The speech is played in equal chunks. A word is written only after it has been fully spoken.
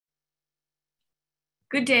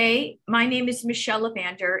Good day. My name is Michelle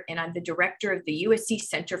Lavander, and I'm the director of the USC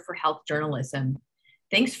Center for Health Journalism.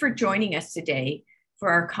 Thanks for joining us today for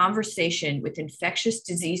our conversation with infectious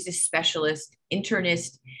diseases specialist,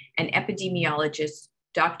 internist, and epidemiologist,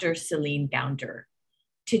 Dr. Celine Gounder.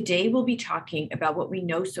 Today, we'll be talking about what we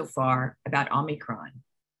know so far about Omicron.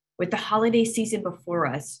 With the holiday season before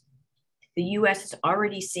us, the US is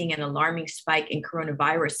already seeing an alarming spike in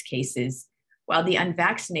coronavirus cases, while the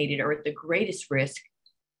unvaccinated are at the greatest risk.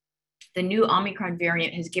 The new Omicron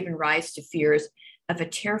variant has given rise to fears of a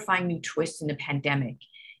terrifying new twist in the pandemic,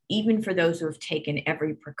 even for those who have taken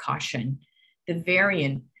every precaution. The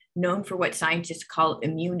variant, known for what scientists call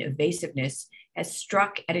immune evasiveness, has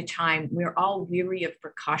struck at a time we're all weary of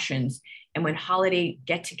precautions, and when holiday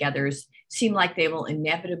get-togethers seem like they will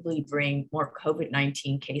inevitably bring more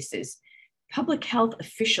COVID-19 cases. Public health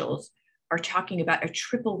officials are talking about a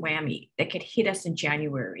triple whammy that could hit us in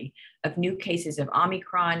January of new cases of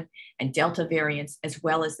Omicron and Delta variants, as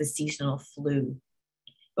well as the seasonal flu.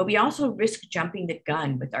 But we also risk jumping the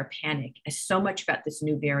gun with our panic, as so much about this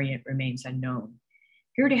new variant remains unknown.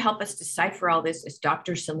 Here to help us decipher all this is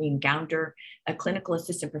Dr. Celine Gounder, a clinical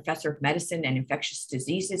assistant professor of medicine and infectious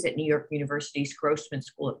diseases at New York University's Grossman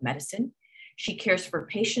School of Medicine. She cares for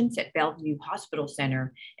patients at Bellevue Hospital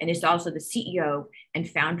Center and is also the CEO and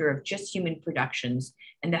founder of Just Human Productions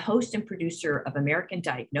and the host and producer of American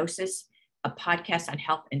Diagnosis, a podcast on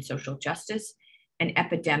health and social justice, and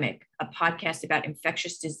Epidemic, a podcast about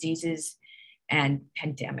infectious diseases and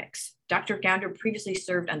pandemics. Dr. Gounder previously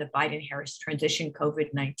served on the Biden-Harris Transition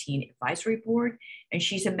COVID-19 Advisory Board, and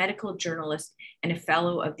she's a medical journalist and a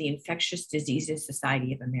fellow of the Infectious Diseases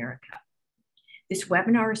Society of America. This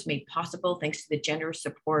webinar is made possible thanks to the generous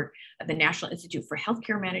support of the National Institute for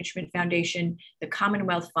Healthcare Management Foundation, the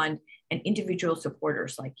Commonwealth Fund, and individual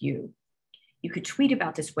supporters like you. You could tweet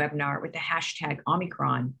about this webinar with the hashtag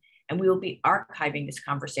Omicron, and we will be archiving this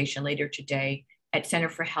conversation later today at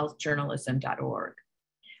centerforhealthjournalism.org.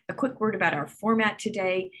 A quick word about our format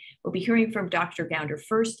today. We'll be hearing from Dr. Gounder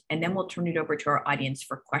first, and then we'll turn it over to our audience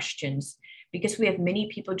for questions. Because we have many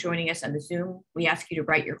people joining us on the Zoom, we ask you to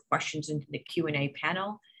write your questions into the Q&A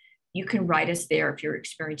panel. You can write us there if you're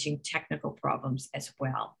experiencing technical problems as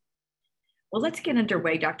well. Well, let's get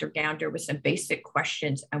underway, Dr. Gounder, with some basic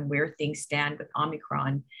questions on where things stand with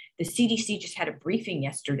Omicron. The CDC just had a briefing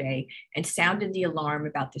yesterday and sounded the alarm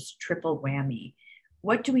about this triple whammy.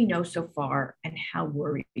 What do we know so far, and how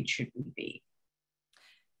worried should we be?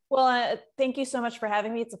 Well, thank you so much for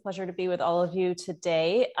having me. It's a pleasure to be with all of you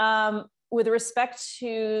today. With respect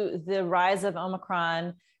to the rise of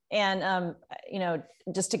Omicron, and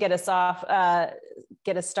just to get us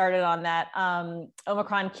started on that,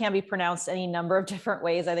 Omicron can be pronounced any number of different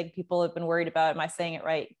ways. I think people have been worried about, am I saying it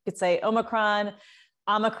right? You could say Omicron,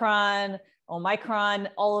 Omicron,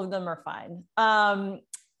 all of them are fine.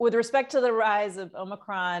 With respect to the rise of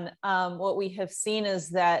Omicron, what we have seen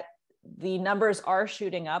is that the numbers are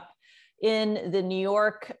shooting up in the New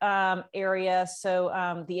York area. So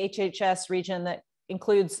the HHS region that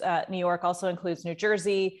includes New York also includes New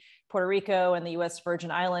Jersey, Puerto Rico, and the US Virgin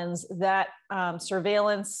Islands. That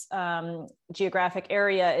surveillance geographic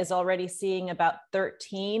area is already seeing about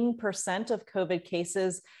 13% of COVID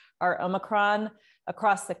cases are Omicron.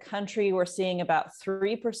 Across the country, we're seeing about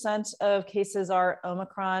 3% of cases are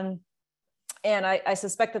Omicron. And I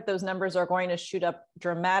suspect that those numbers are going to shoot up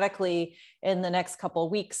dramatically in the next couple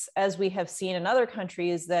of weeks, as we have seen in other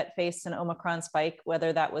countries that faced an Omicron spike,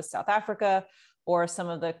 whether that was South Africa or some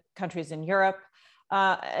of the countries in Europe.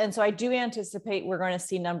 And so I do anticipate we're going to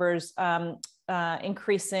see numbers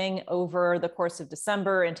increasing over the course of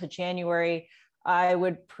December into January. I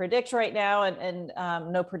would predict right now, and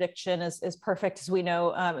no prediction is perfect, as we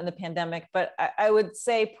know in the pandemic, but I would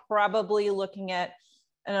say probably looking at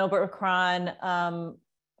an Omicron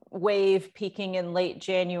wave peaking in late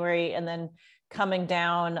January and then coming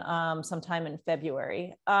down sometime in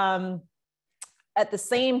February. At the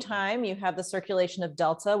same time, you have the circulation of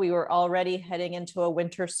Delta. We were already heading into a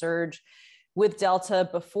winter surge with Delta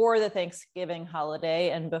before the Thanksgiving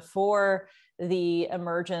holiday and before the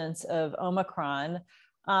emergence of Omicron.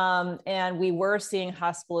 And we were seeing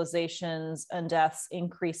hospitalizations and deaths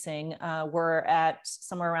increasing. We're at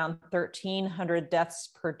somewhere around 1,300 deaths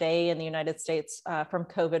per day in the United States from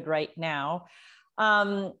COVID right now.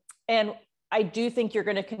 And I do think you're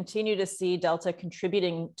going to continue to see Delta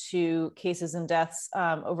contributing to cases and deaths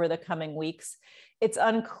over the coming weeks. It's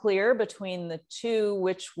unclear between the two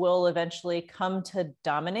which will eventually come to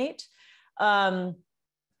dominate.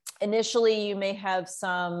 Initially, you may have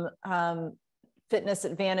some fitness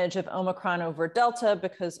advantage of Omicron over Delta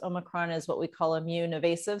because Omicron is what we call immune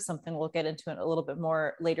evasive, something we'll get into a little bit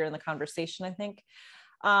more later in the conversation, I think.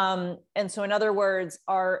 And so in other words,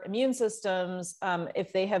 our immune systems,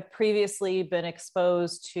 if they have previously been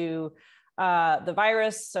exposed to the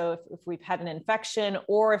virus, so if we've had an infection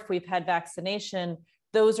or if we've had vaccination,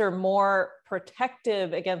 those are more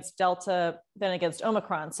protective against Delta than against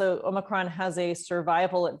Omicron. So Omicron has a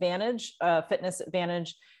survival advantage, fitness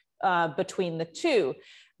advantage between the two.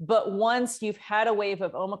 But once you've had a wave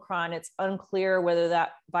of Omicron, it's unclear whether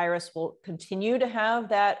that virus will continue to have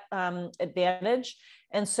that advantage.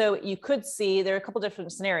 And so you could see there are a couple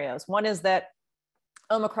different scenarios. One is that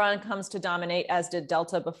Omicron comes to dominate, as did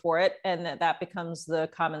Delta before it, and that becomes the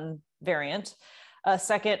common variant. A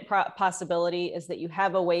second possibility is that you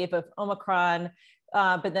have a wave of Omicron,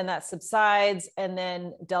 but then that subsides, and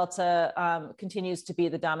then Delta continues to be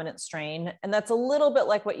the dominant strain. And that's a little bit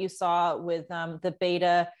like what you saw with the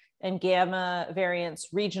Beta and Gamma variants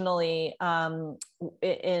regionally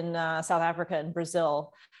in South Africa and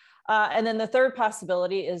Brazil. And then the third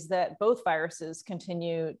possibility is that both viruses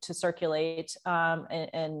continue to circulate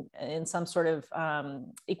and in some sort of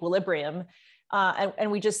equilibrium.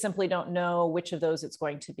 And we just simply don't know which of those it's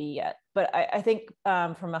going to be yet. But I think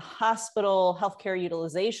from a hospital healthcare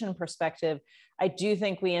utilization perspective, I do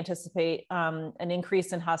think we anticipate an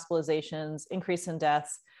increase in hospitalizations, increase in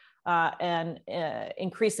deaths, and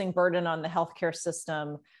increasing burden on the healthcare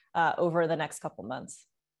system over the next couple months.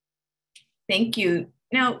 Thank you.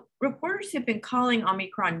 Now, reporters have been calling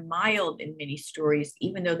Omicron mild in many stories,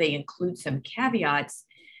 even though they include some caveats.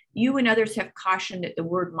 You and others have cautioned that the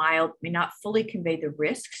word mild may not fully convey the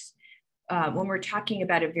risks when we're talking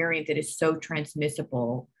about a variant that is so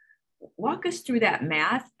transmissible. Walk us through that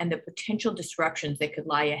math and the potential disruptions that could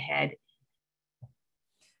lie ahead.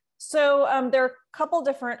 So there are a couple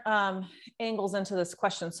different angles into this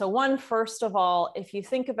question. So one, first of all, if you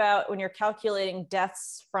think about when you're calculating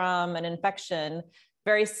deaths from an infection,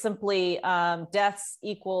 very simply, deaths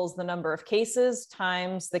equals the number of cases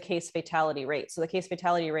times the case fatality rate. So the case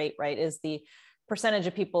fatality rate, right, is the percentage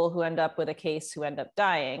of people who end up with a case who end up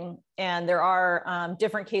dying. And there are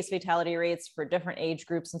different case fatality rates for different age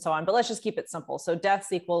groups and so on, but let's just keep it simple. So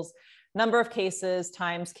deaths equals number of cases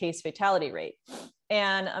times case fatality rate.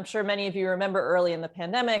 And I'm sure many of you remember early in the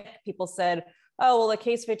pandemic, people said, oh, well, the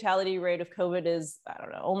case fatality rate of COVID is, I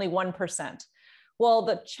don't know, only 1%. Well,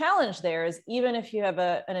 the challenge there is even if you have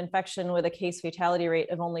an infection with a case fatality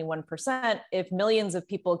rate of only 1%, if millions of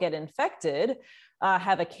people get infected,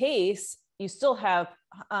 have a case, you still have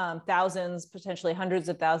thousands, potentially hundreds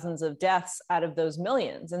of thousands of deaths out of those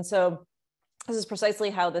millions. And so this is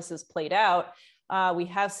precisely how this has played out. We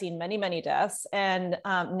have seen many, many deaths. And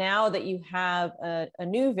now that you have a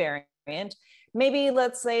new variant, maybe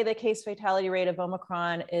let's say the case fatality rate of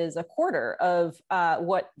Omicron is a quarter of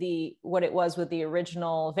what it was with the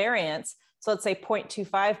original variants. So let's say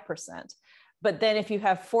 0.25%. But then if you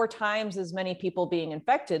have 4 times as many people being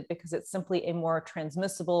infected, because it's simply a more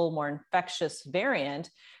transmissible, more infectious variant,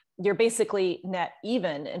 you're basically net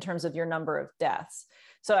even in terms of your number of deaths.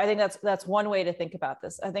 So I think that's one way to think about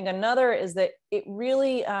this. I think another is that it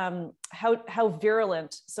really, how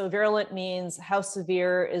virulent, so virulent means how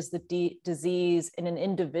severe is the disease in an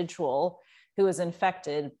individual who is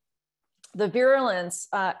infected. The virulence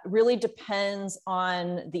really depends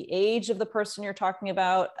on the age of the person you're talking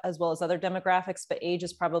about, as well as other demographics, but age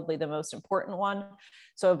is probably the most important one.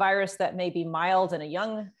 So a virus that may be mild in a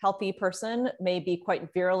young, healthy person may be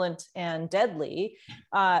quite virulent and deadly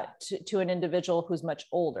to an individual who's much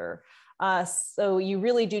older. So you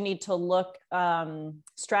really do need to look,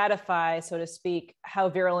 stratify, so to speak, how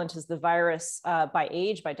virulent is the virus by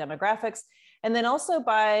age, by demographics, and then also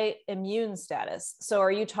by immune status. So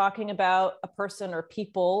are you talking about a person or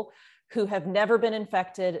people who have never been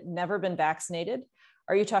infected, never been vaccinated?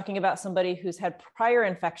 Are you talking about somebody who's had prior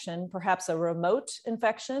infection, perhaps a remote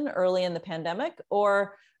infection early in the pandemic,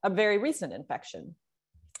 or a very recent infection?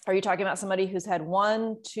 Are you talking about somebody who's had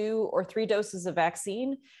 1, 2, or 3 doses of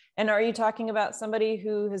vaccine? And are you talking about somebody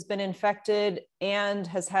who has been infected and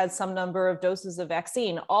has had some number of doses of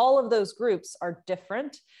vaccine? All of those groups are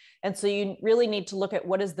different. And so you really need to look at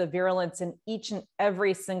what is the virulence in each and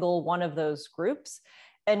every single one of those groups.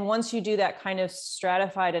 And once you do that kind of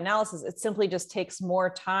stratified analysis, it simply just takes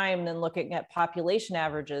more time than looking at population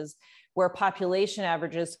averages, where population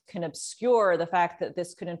averages can obscure the fact that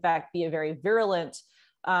this could in fact be a very virulent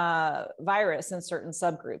virus in certain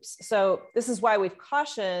subgroups. So this is why we've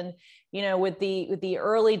cautioned, with the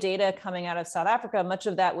early data coming out of South Africa, much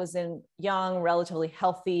of that was in young, relatively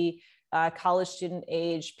healthy college student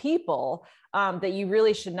age people, that you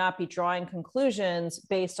really should not be drawing conclusions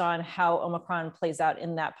based on how Omicron plays out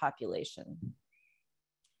in that population.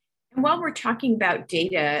 And while we're talking about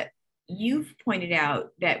data, you've pointed out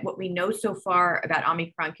that what we know so far about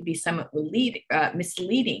Omicron can be somewhat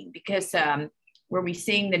misleading because where we're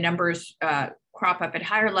seeing the numbers crop up at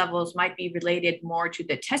higher levels might be related more to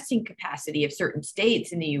the testing capacity of certain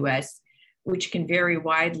states in the US, which can vary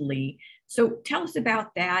widely. So tell us about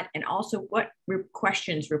that, and also what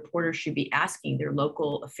questions reporters should be asking their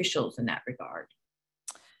local officials in that regard.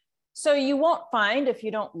 So you won't find if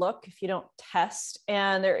you don't look, if you don't test,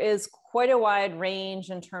 and there is quite a wide range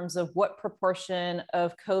in terms of what proportion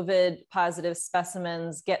of COVID positive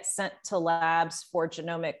specimens get sent to labs for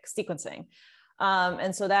genomic sequencing.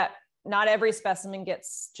 And so that not every specimen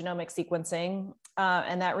gets genomic sequencing,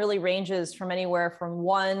 and that really ranges from anywhere from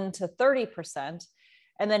 1 to 30%.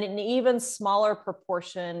 And then an even smaller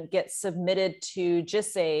proportion gets submitted to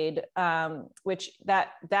GISAID, which that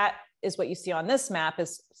is what you see on this map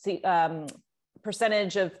is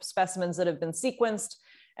percentage of specimens that have been sequenced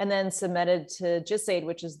and then submitted to GISAID,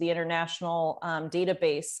 which is the international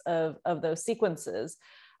database of those sequences.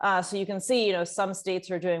 So you can see, some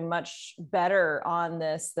states are doing much better on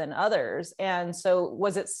this than others. And so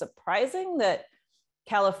was it surprising that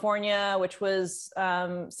California, which was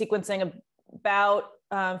sequencing about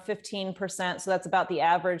 15%, so that's about the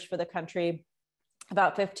average for the country,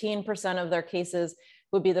 about 15% of their cases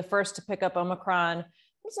would be the first to pick up Omicron?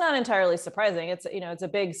 It's not entirely surprising. It's a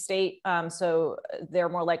big state, so they're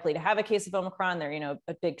more likely to have a case of Omicron. They're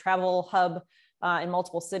a big travel hub in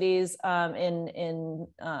multiple cities in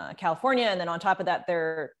California, and then on top of that,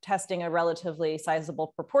 they're testing a relatively sizable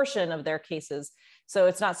proportion of their cases. So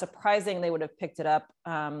it's not surprising they would have picked it up,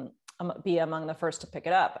 be among the first to pick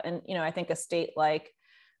it up. And I think a state like,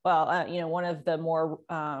 one of the more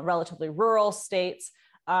relatively rural states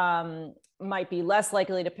might be less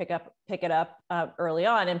likely to pick it up early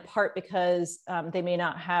on, in part because they may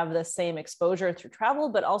not have the same exposure through travel,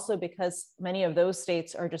 but also because many of those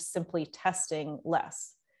states are just simply testing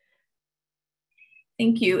less.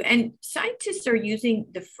 Thank you. And scientists are using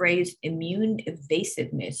the phrase immune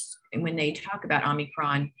evasiveness when they talk about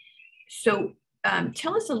Omicron. So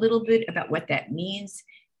tell us a little bit about what that means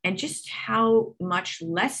and just how much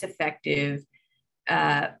less effective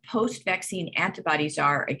post-vaccine antibodies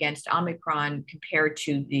are against Omicron compared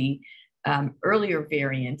to the earlier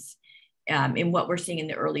variants in what we're seeing in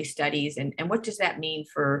the early studies, and what does that mean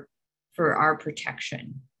for our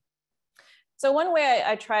protection? So one way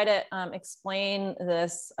I try to explain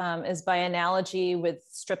this is by analogy with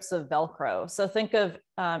strips of Velcro. So think of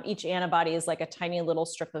each antibody as like a tiny little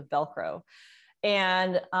strip of Velcro.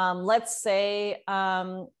 And let's say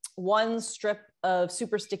one strip of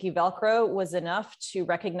super sticky Velcro was enough to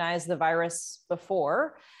recognize the virus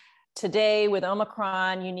before. Today with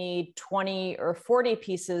Omicron, you need 20 or 40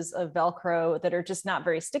 pieces of Velcro that are just not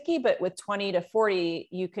very sticky, but with 20 to 40,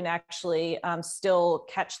 you can actually still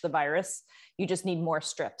catch the virus. You just need more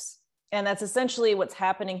strips. And that's essentially what's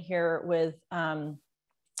happening here with Omicron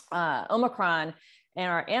and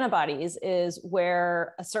our antibodies, is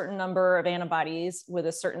where a certain number of antibodies with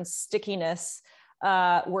a certain stickiness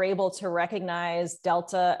we're able to recognize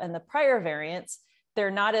Delta and the prior variants.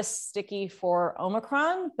 They're not as sticky for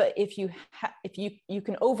Omicron, but if you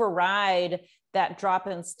can override that drop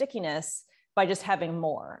in stickiness by just having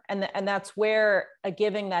more. And that's where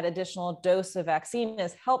giving that additional dose of vaccine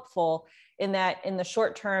is helpful, in that in the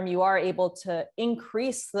short term, you are able to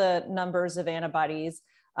increase the numbers of antibodies,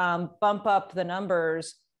 bump up the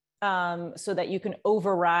numbers so that you can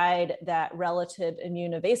override that relative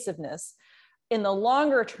immune evasiveness. In the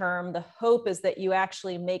longer term, the hope is that you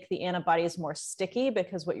actually make the antibodies more sticky,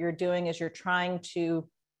 because what you're doing is you're trying to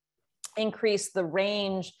increase the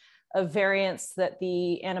range of variants that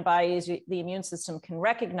the antibodies, the immune system can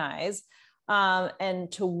recognize. And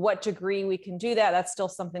to what degree we can do that, that's still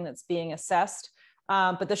something that's being assessed.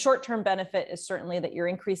 But the short-term benefit is certainly that you're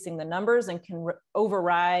increasing the numbers and can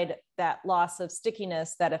override that loss of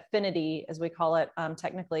stickiness, that affinity, as we call it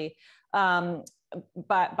technically,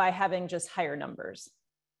 by having just higher numbers.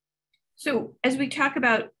 So as we talk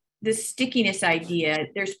about the stickiness idea,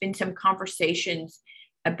 there's been some conversations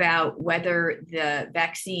about whether the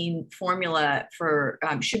vaccine formula for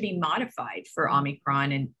should be modified for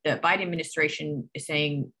Omicron, and the Biden administration is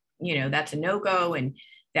saying, that's a no-go, and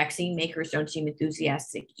vaccine makers don't seem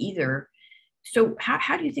enthusiastic either. So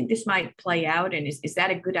how do you think this might play out, and is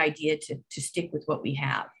that a good idea to stick with what we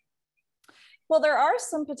have? Well, there are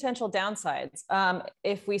some potential downsides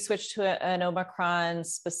if we switch to an Omicron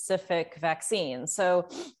specific vaccine. So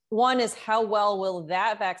One is how well will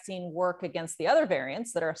that vaccine work against the other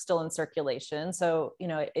variants that are still in circulation? So,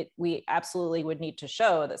 we absolutely would need to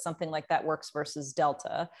show that something like that works versus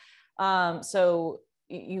Delta. So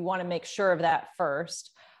you want to make sure of that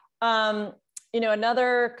first.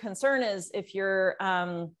 Another concern is if you're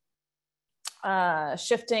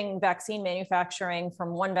shifting vaccine manufacturing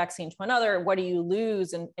from one vaccine to another, what do you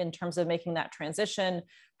lose in terms of making that transition?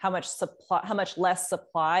 How much less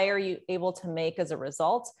supply are you able to make as a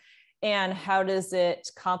result? And how does it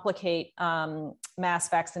complicate mass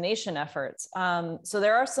vaccination efforts? So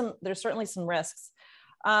there's certainly some risks.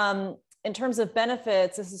 In terms of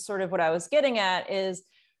benefits, this is sort of what I was getting at, is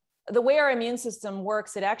the way our immune system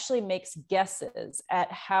works, it actually makes guesses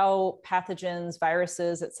at how pathogens,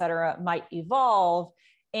 viruses, et cetera, might evolve,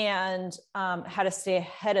 and how to stay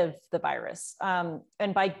ahead of the virus.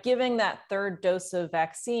 And by giving that third dose of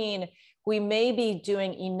vaccine, we may be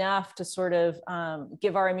doing enough to sort of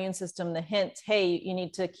give our immune system the hint, hey, you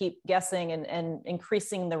need to keep guessing and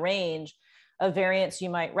increasing the range of variants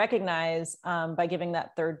you might recognize by giving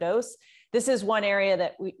that third dose. This is one area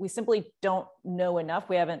that we simply don't know enough.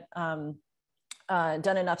 We haven't done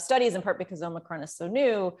enough studies, in part because Omicron is so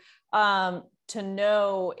new, to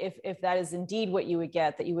know if that is indeed what you would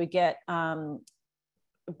get, that you would get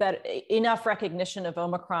enough recognition of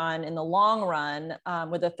Omicron in the long run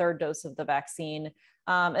with a third dose of the vaccine.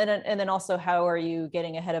 And then also, how are you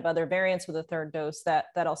getting ahead of other variants with a third dose?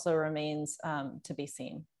 That also remains to be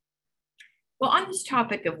seen. Well, on this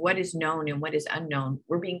topic of what is known and what is unknown,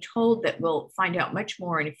 we're being told that we'll find out much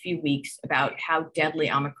more in a few weeks about how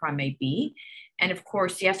deadly Omicron may be. And of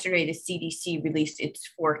course, yesterday, the CDC released its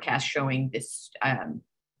forecast showing this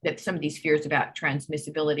that some of these fears about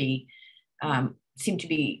transmissibility seem to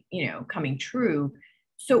be, coming true.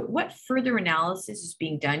 So what further analysis is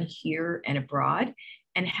being done here and abroad?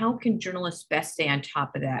 And how can journalists best stay on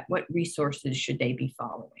top of that? What resources should they be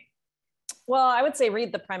following? Well, I would say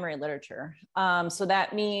read the primary literature. So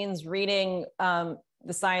that means reading the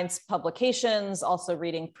science publications, also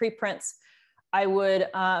reading preprints. I would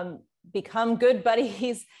become good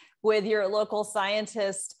buddies with your local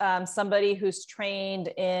scientist, somebody who's trained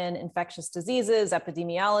in infectious diseases,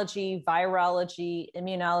 epidemiology, virology,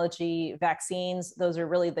 immunology, vaccines. Those are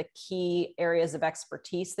really the key areas of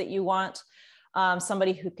expertise that you want.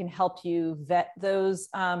 Somebody who can help you vet those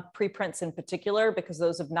preprints in particular, because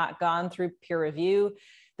those have not gone through peer review.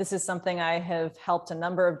 This is something I have helped a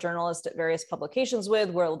number of journalists at various publications with,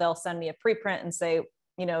 where they'll send me a preprint and say,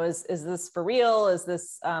 is this for real? Is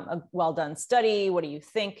this a well-done study? What do you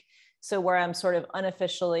think? So where I'm sort of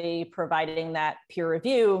unofficially providing that peer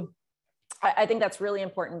review, I think that's really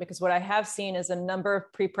important, because what I have seen is a number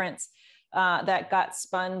of preprints that got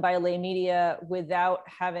spun by lay media without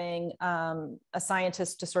having a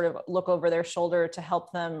scientist to sort of look over their shoulder to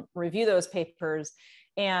help them review those papers.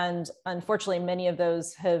 And unfortunately, many of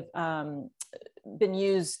those have been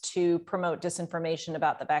used to promote disinformation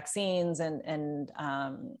about the vaccines and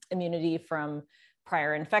immunity from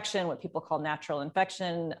prior infection, what people call natural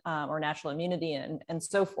infection or natural immunity, and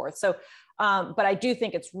so forth. So, but I do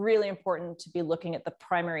think it's really important to be looking at the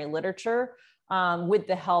primary literature with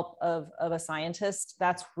the help of a scientist.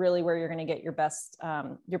 That's really where you're going to get your best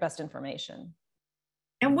information.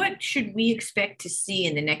 And what should we expect to see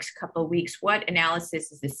in the next couple of weeks? What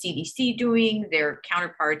analysis is the CDC doing, their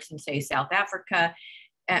counterparts in, say, South Africa?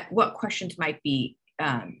 What questions might be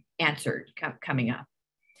answered coming up?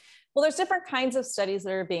 Well, there's different kinds of studies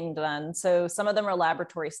that are being done. So some of them are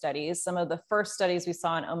laboratory studies. Some of the first studies we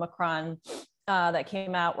saw in Omicron that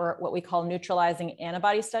came out were what we call neutralizing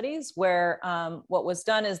antibody studies, where what was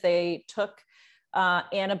done is they took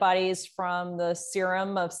antibodies from the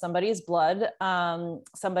serum of somebody's blood,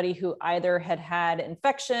 somebody who either had had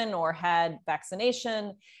infection or had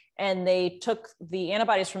vaccination, and they took the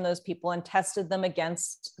antibodies from those people and tested them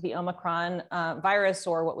against the Omicron virus,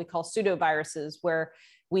 or what we call pseudoviruses, where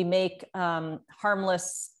we make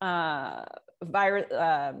harmless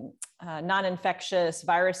non-infectious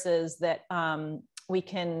viruses that we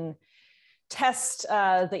can test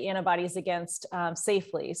the antibodies against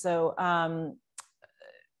safely. So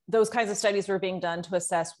those kinds of studies were being done to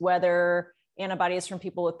assess whether antibodies from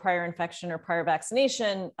people with prior infection or prior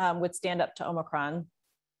vaccination would stand up to Omicron.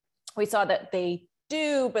 We saw that they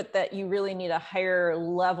do, but that you really need a higher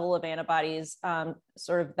level of antibodies,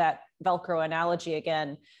 sort of that Velcro analogy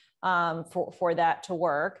again, for that to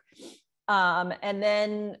work. And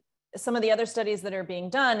then some of the other studies that are being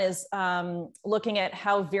done is looking at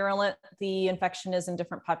how virulent the infection is in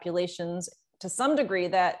different populations. To some degree,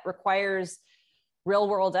 that requires real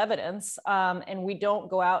world evidence, and we don't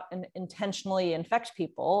go out and intentionally infect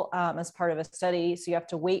people as part of a study. So you have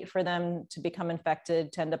to wait for them to become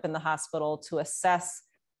infected, to end up in the hospital, to assess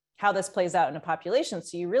how this plays out in a population.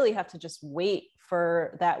 So you really have to just wait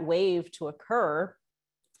for that wave to occur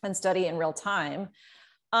and study in real time.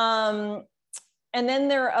 And then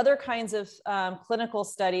there are other kinds of clinical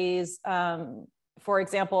studies. For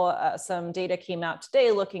example, some data came out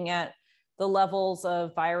today looking at the levels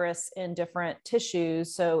of virus in different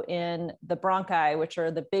tissues. So in the bronchi, which are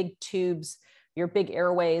the big tubes, your big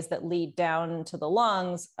airways that lead down to the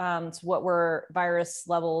lungs, so what were virus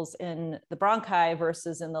levels in the bronchi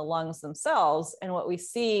versus in the lungs themselves. And what we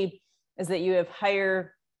see is that you have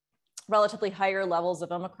relatively higher levels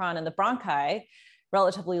of Omicron in the bronchi,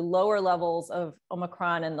 relatively lower levels of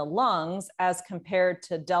Omicron in the lungs as compared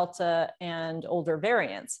to Delta and older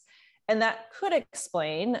variants. And that could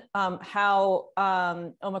explain how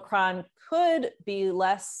Omicron could be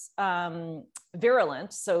less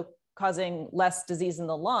virulent, so causing less disease in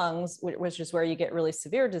the lungs, which is where you get really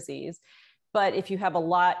severe disease. But if you have a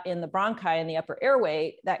lot in the bronchi and the upper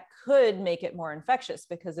airway, that could make it more infectious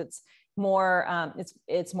because it's more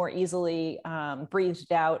easily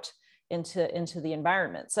breathed out into the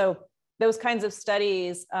environment. So those kinds of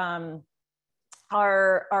studies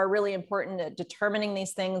are really important at determining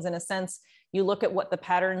these things. In a sense, you look at what the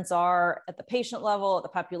patterns are at the patient level, at the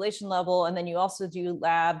population level, and then you also do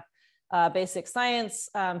lab basic science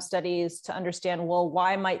studies to understand, well,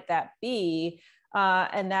 why might that be?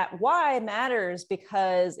 And that why matters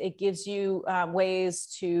because it gives you ways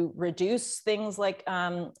to reduce things like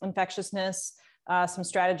infectiousness, some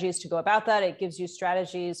strategies to go about that. It gives you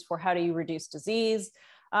strategies for how do you reduce disease.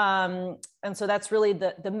 And so that's really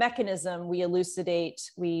the mechanism we elucidate,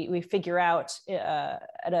 we figure out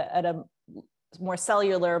at a more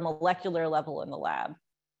cellular, molecular level in the lab.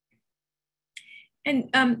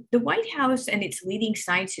 And the White House and its leading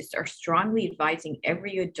scientists are strongly advising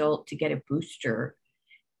every adult to get a booster.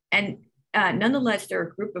 And nonetheless, there are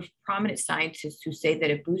a group of prominent scientists who say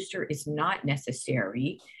that a booster is not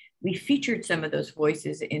necessary. We featured some of those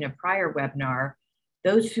voices in a prior webinar.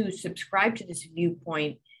 Those who subscribe to this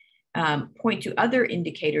viewpoint point to other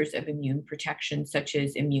indicators of immune protection, such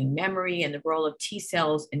as immune memory and the role of T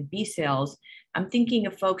cells and B cells. I'm thinking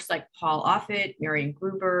of folks like Paul Offit, Marian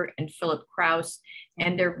Gruber, and Philip Krauss,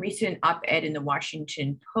 and their recent op-ed in the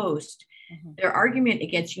Washington Post. Mm-hmm. Their argument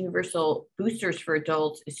against universal boosters for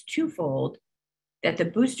adults is twofold: that the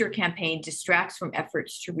booster campaign distracts from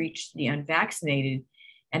efforts to reach the unvaccinated,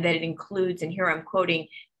 and that it includes, and here I'm quoting,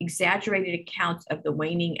 exaggerated accounts of the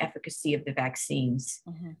waning efficacy of the vaccines.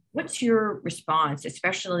 Mm-hmm. What's your response,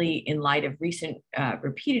 especially in light of recent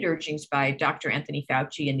repeated urgings by Dr. Anthony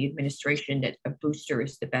Fauci and the administration that a booster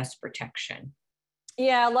is the best protection?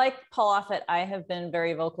 Yeah, like Paul Offit, I have been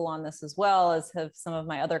very vocal on this as well, as have some of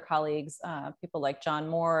my other colleagues, people like John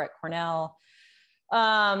Moore at Cornell.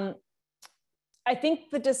 I think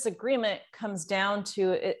the disagreement comes down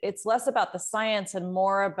to it's less about the science and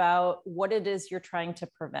more about what it is you're trying to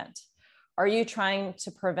prevent. Are you trying to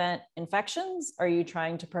prevent infections? Are you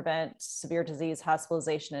trying to prevent severe disease,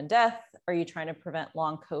 hospitalization, and death? Are you trying to prevent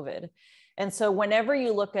long COVID? And so whenever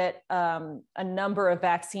you look at a number of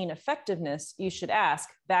vaccine effectiveness, you should ask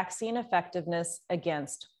vaccine effectiveness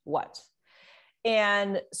against what?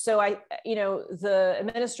 And so the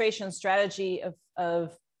administration strategy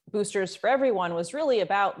of boosters for everyone was really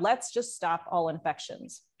about, let's just stop all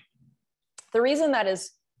infections. The reason that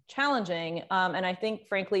is challenging, and I think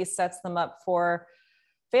frankly sets them up for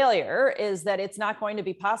failure, is that it's not going to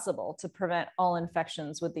be possible to prevent all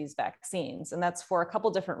infections with these vaccines. And that's for a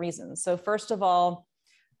couple different reasons. So first of all,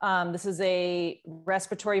 this is a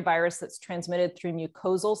respiratory virus that's transmitted through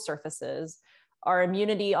mucosal surfaces. Our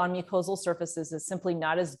immunity on mucosal surfaces is simply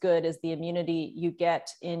not as good as the immunity you get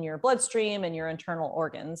in your bloodstream and your internal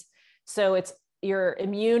organs. So your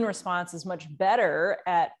immune response is much better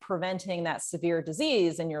at preventing that severe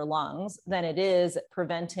disease in your lungs than it is at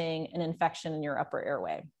preventing an infection in your upper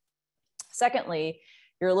airway. Secondly,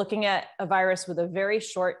 you're looking at a virus with a very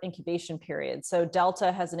short incubation period. So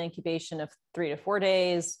Delta has an incubation of 3 to 4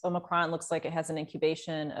 days. Omicron looks like it has an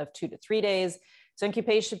incubation of 2 to 3 days. So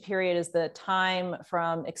incubation period is the time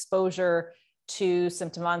from exposure to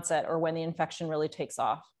symptom onset, or when the infection really takes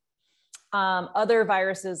off. Other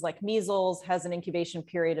viruses like measles has an incubation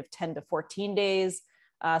period of 10 to 14 days.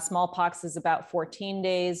 Smallpox is about 14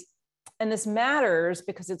 days. And this matters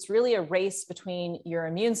because it's really a race between your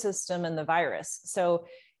immune system and the virus. So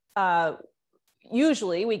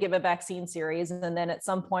usually we give a vaccine series, and then at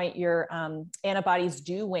some point your antibodies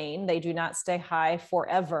do wane. They do not stay high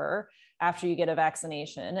forever after you get a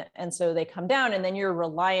vaccination. And so they come down, and then you're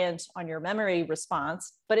reliant on your memory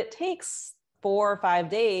response, but it takes 4 or 5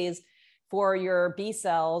 days for your B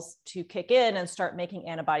cells to kick in and start making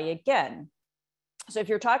antibody again. So if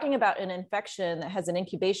you're talking about an infection that has an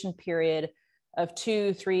incubation period of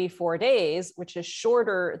 2, 3, 4 days, which is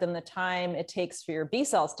shorter than the time it takes for your B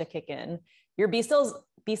cells to kick in, your B cells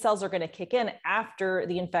are going to kick in after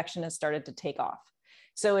the infection has started to take off.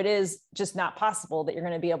 So it is just not possible that you're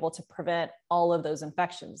going to be able to prevent all of those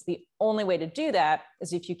infections. The only way to do that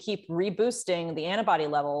is if you keep reboosting the antibody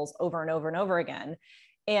levels over and over and over again.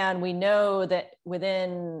 And we know that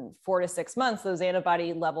within 4 to 6 months, those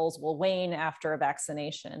antibody levels will wane after a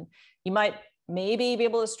vaccination. You might maybe be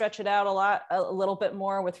able to stretch it out a little bit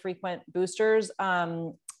more with frequent boosters,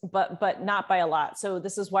 but not by a lot. So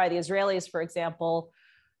this is why the Israelis, for example,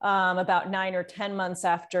 about 9 or 10 months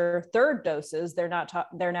after third doses, they're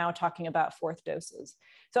now talking about fourth doses.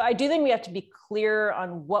 So I do think we have to be clear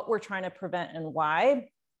on what we're trying to prevent and why.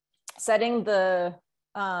 Setting the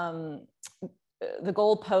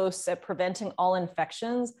goalposts at preventing all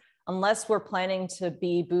infections, unless we're planning to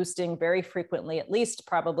be boosting very frequently, at least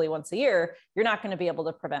probably once a year, you're not going to be able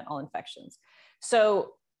to prevent all infections.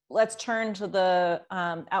 So let's turn to the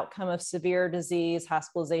outcome of severe disease,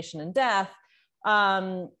 hospitalization, and death.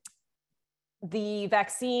 The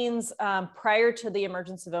vaccines prior to the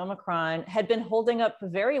emergence of Omicron had been holding up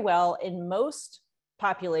very well in most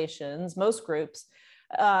populations, most groups,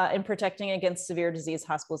 in protecting against severe disease,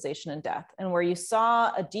 hospitalization, and death. And where you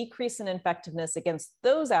saw a decrease in infectiveness against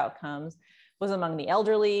those outcomes was among the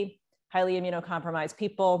elderly, highly immunocompromised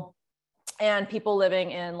people, and people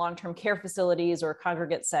living in long-term care facilities or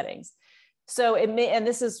congregate settings. So and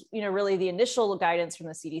this is, really the initial guidance from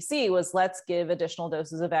the CDC was, let's give additional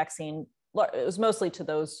doses of vaccine. It was mostly to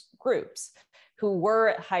those groups who were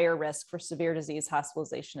at higher risk for severe disease,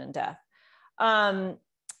 hospitalization, and death.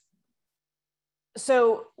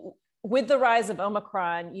 So with the rise of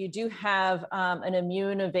Omicron, you do have an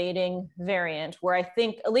immune evading variant where I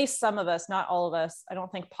think at least some of us, not all of us, I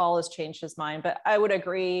don't think Paul has changed his mind, but I would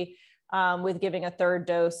agree with giving a third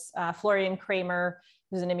dose. Florian Kramer,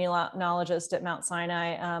 who's an immunologist at Mount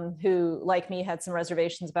Sinai, who, like me, had some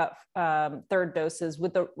reservations about third doses.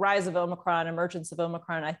 With the rise of Omicron, emergence of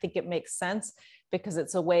Omicron, I think it makes sense because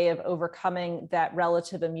it's a way of overcoming that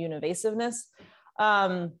relative immune evasiveness.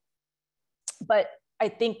 But I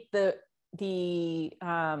think the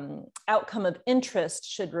outcome of interest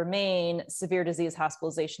should remain severe disease,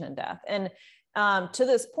 hospitalization, and death. And to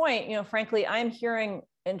this point, frankly, I'm hearing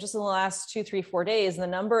in just in the last 2, 3, 4 days, the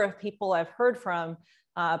number of people I've heard from,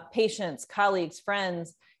 patients, colleagues,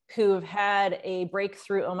 friends who have had a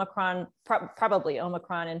breakthrough Omicron, probably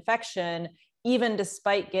Omicron infection, even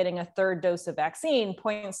despite getting a third dose of vaccine,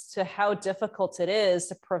 points to how difficult it is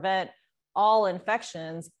to prevent all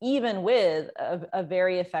infections, even with a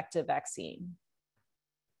very effective vaccine.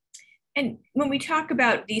 And when we talk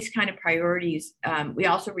about these kind of priorities, we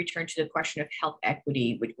also return to the question of health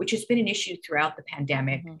equity, which has been an issue throughout the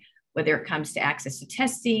pandemic, whether it comes to access to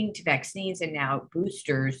testing, to vaccines, and now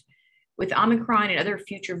boosters. With Omicron and other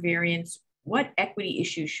future variants, what equity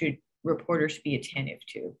issues should reporters be attentive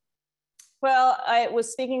to? Well, I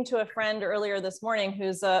was speaking to a friend earlier this morning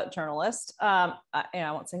who's a journalist. I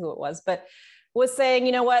won't say who it was, but was saying,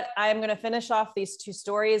 you know what, I'm going to finish off these 2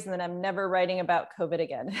 stories and then I'm never writing about COVID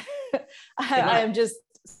again. I'm just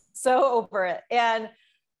so over it. And,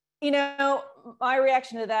 my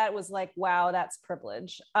reaction to that was like, wow, that's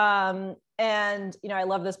privilege. And, I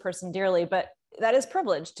love this person dearly, but that is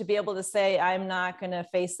privilege to be able to say, I'm not going to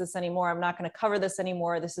face this anymore. I'm not going to cover this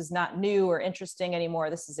anymore. This is not new or interesting anymore.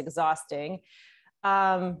 This is exhausting.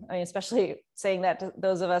 Especially saying that to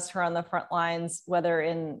those of us who are on the front lines, whether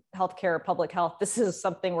in healthcare or public health, this is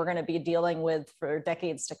something we're going to be dealing with for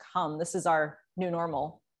decades to come. This is our new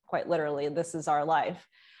normal, quite literally. This is our life.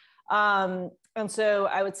 And so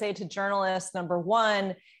I would say to journalists, number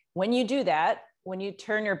one, when you do that, when you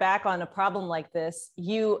turn your back on a problem like this,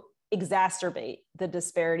 you exacerbate the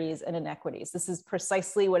disparities and inequities. This is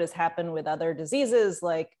precisely what has happened with other diseases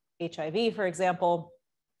like HIV, for example.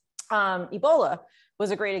 Ebola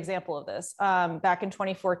was a great example of this. Back in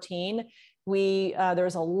 2014, there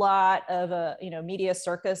was a lot of media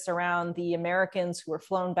circus around the Americans who were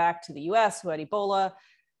flown back to the US who had Ebola.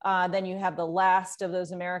 Then you have the last of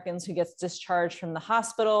those Americans who gets discharged from the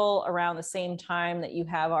hospital around the same time that you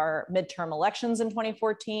have our midterm elections in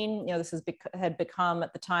 2014. This had become,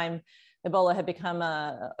 at the time, Ebola had become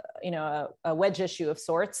a wedge issue of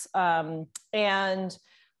sorts.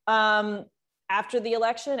 After the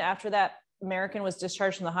election, after that American was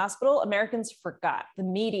discharged from the hospital, Americans forgot, the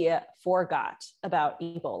media forgot about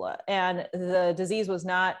Ebola, and the disease was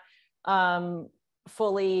not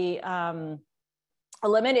fully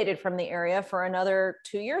eliminated from the area for another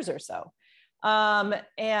 2 years or so.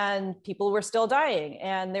 And people were still dying,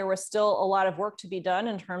 and there was still a lot of work to be done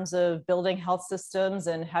in terms of building health systems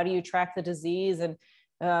and how do you track the disease and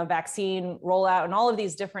vaccine rollout and all of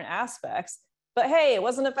these different aspects. But hey, it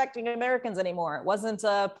wasn't affecting Americans anymore. It wasn't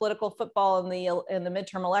a political football in the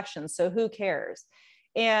midterm elections. So who cares?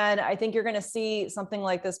 And I think you're going to see something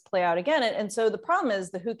like this play out again. And so the problem is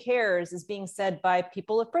the who cares is being said by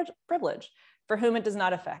people of privilege for whom it does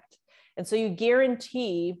not affect. And so you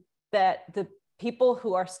guarantee that the people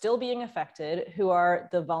who are still being affected, who are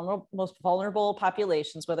the most vulnerable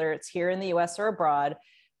populations, whether it's here in the US or abroad,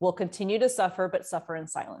 will continue to suffer, but suffer in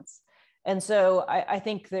silence. And so I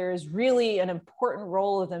think there's really an important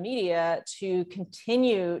role of the media to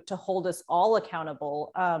continue to hold us all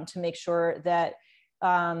accountable, to make sure that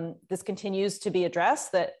this continues to be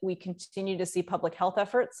addressed, that we continue to see public health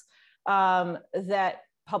efforts, that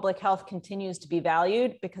public health continues to be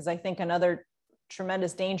valued, because I think another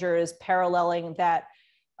tremendous danger is paralleling that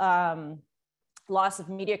loss of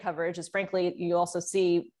media coverage is, frankly, you also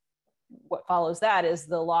see what follows that is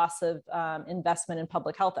the loss of investment in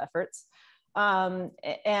public health efforts.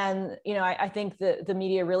 And, you know, I think that the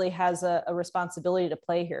media really has a responsibility to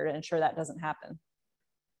play here to ensure that doesn't happen.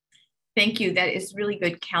 Thank you. That is really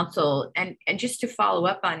good counsel. And just to follow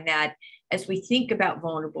up on that, as we think about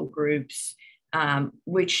vulnerable groups,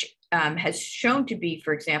 which has shown to be,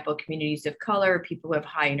 for example, communities of color, people who have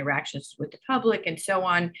high interactions with the public and so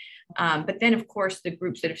on. But then, of course, the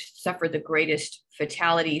groups that have suffered the greatest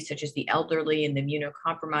fatalities, such as the elderly and the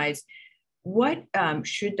immunocompromised, what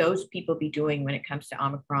should those people be doing when it comes to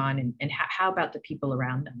Omicron, and how about the people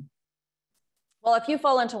around them? Well, if you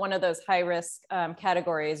fall into one of those high risk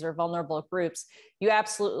categories or vulnerable groups, you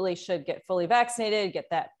absolutely should get fully vaccinated, get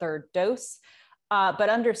that third dose. But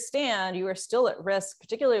understand you are still at risk,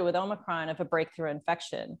 particularly with Omicron, of a breakthrough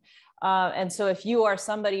infection. And so if you are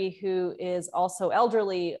somebody who is also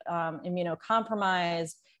elderly,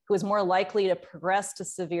 immunocompromised, who is more likely to progress to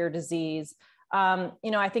severe disease,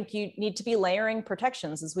 you know, I think you need to be layering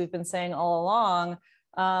protections. As we've been saying all along,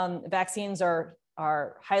 vaccines are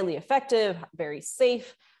highly effective, very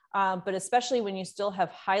safe, but especially when you still have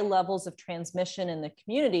high levels of transmission in the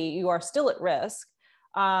community, you are still at risk.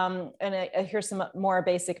 And here's some more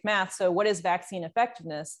basic math. So what is vaccine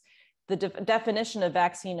effectiveness? The definition of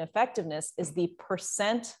vaccine effectiveness is the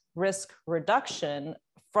percent risk reduction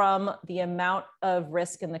from the amount of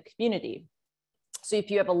risk in the community. So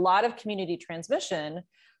if you have a lot of community transmission,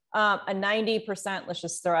 a 90%, let's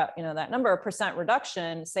just throw out, you know, that number, percent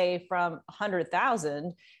reduction, say from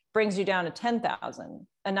 100,000 brings you down to 10,000.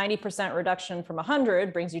 A 90% reduction from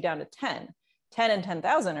 100 brings you down to 10. 10 and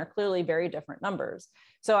 10,000 are clearly very different numbers.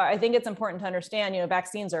 So I think it's important to understand, you know,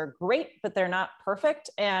 vaccines are great, but they're not perfect.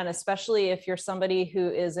 And especially if you're somebody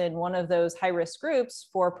who is in one of those high-risk groups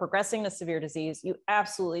for progressing to severe disease, you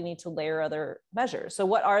absolutely need to layer other measures. So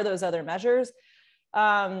what are those other measures? You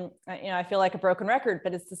know, I feel like a broken record,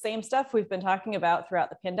 but it's the same stuff we've been talking about throughout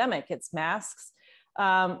the pandemic. It's masks.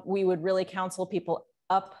 We would really counsel people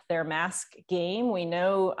up their mask game. We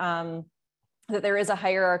know that there is a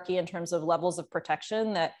hierarchy in terms of levels of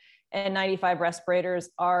protection, that N95 respirators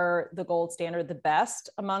are the gold standard, the best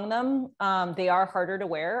among them. They are harder to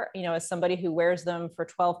wear. You know, as somebody who wears them for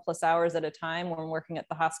 12 plus hours at a time when working at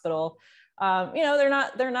the hospital, you know,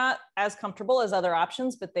 they're not as comfortable as other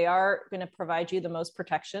options, but they are going to provide you the most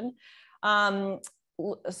protection.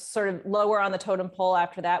 Sort of lower on the totem pole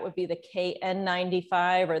after that would be the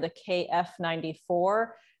KN95 or the KF94.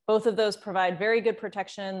 Both of those provide very good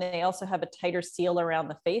protection. They also have a tighter seal around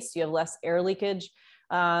the face. You have less air leakage.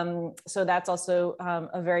 So that's also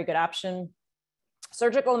a very good option.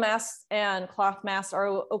 Surgical masks and cloth masks are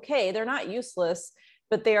okay. They're not useless,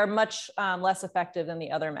 but they are much less effective than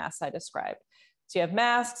the other masks I described. So you have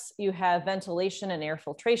masks, you have ventilation and air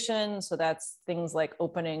filtration. So that's things like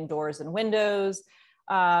opening doors and windows.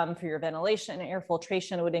 For your ventilation and air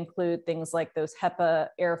filtration would include things like those HEPA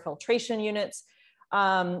air filtration units.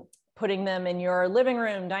 Putting them in your living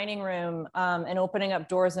room, dining room, and opening up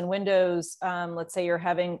doors and windows. Let's say you're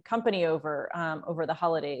having company over the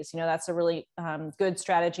holidays. You know, that's a really good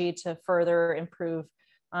strategy to further improve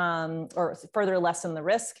or further lessen the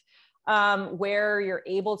risk. Where you're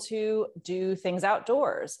able to do things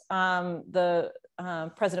outdoors.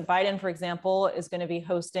 President Biden, for example, is going to be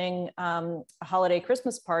hosting a holiday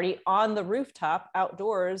Christmas party on the rooftop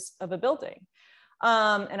outdoors of a building.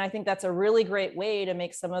 And I think that's a really great way to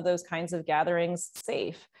make some of those kinds of gatherings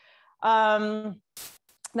safe.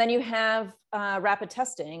 Then you have rapid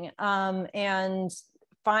testing. And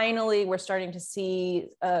finally, we're starting to see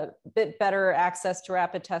a bit better access to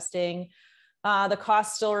rapid testing. The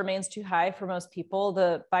cost still remains too high for most people.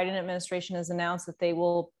 The Biden administration has announced that they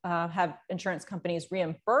will have insurance companies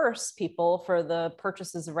reimburse people for the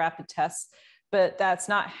purchases of rapid tests, but that's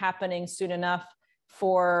not happening soon enough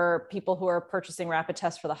for people who are purchasing rapid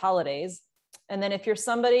tests for the holidays. And then if you're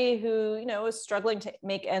somebody who, is struggling to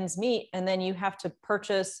make ends meet, and then you have to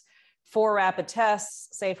purchase 4 rapid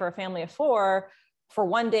tests, say for a family of 4, for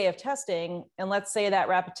one day of testing, and let's say that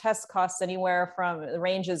rapid test costs anywhere from, the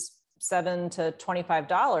range is $7 to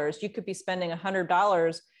 $25, you could be spending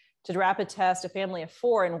 $100 to rapid test a family of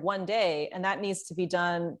 4 in one day, and that needs to be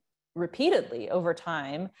done repeatedly over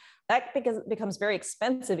time. That becomes very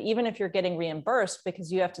expensive, even if you're getting reimbursed, because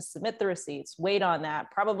you have to submit the receipts, wait on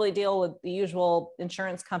that, probably deal with the usual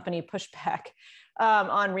insurance company pushback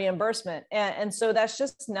on reimbursement. And so that's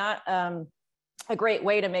just not a great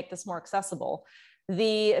way to make this more accessible.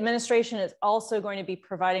 The administration is also going to be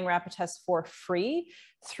providing rapid tests for free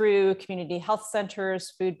through community health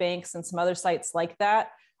centers, food banks, and some other sites like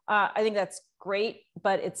that. I think that's great,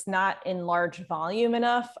 but it's not in large volume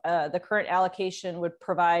enough. The current allocation would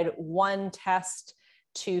provide 1 test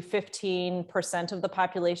to 15% of the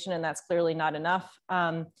population, and that's clearly not enough.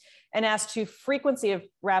 And as to frequency of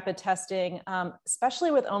rapid testing,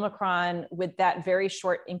 especially with Omicron, with that very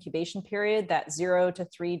short incubation period, that 0 to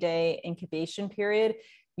 3 day incubation period,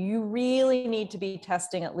 you really need to be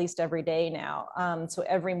testing at least every day now. So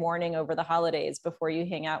every morning over the holidays before you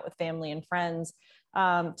hang out with family and friends,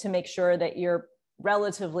 to make sure that you're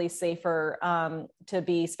relatively safer to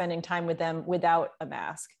be spending time with them without a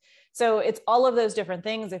mask. So it's all of those different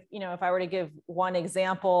things. If I were to give one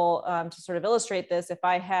example to sort of illustrate this, if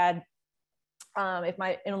I had, if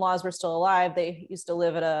my in-laws were still alive, they used to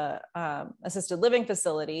live at a assisted living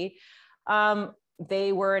facility.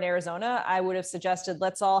 They were in Arizona. I would have suggested,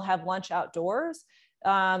 let's all have lunch outdoors.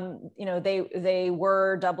 They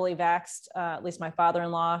were doubly vaxxed, at least my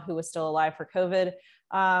father-in-law, who was still alive for COVID,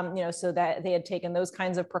 so that they had taken those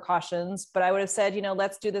kinds of precautions. But I would have said,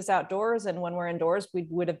 let's do this outdoors. And when we're indoors, we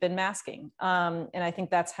would have been masking. And I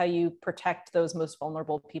think that's how you protect those most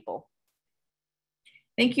vulnerable people.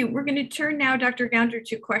 Thank you. We're going to turn now, Dr. Gounder,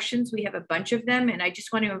 to questions. We have a bunch of them, and I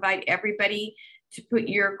just want to invite everybody to put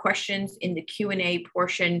your questions in the Q&A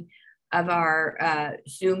portion of our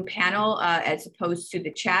Zoom panel as opposed to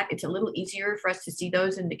the chat. It's a little easier for us to see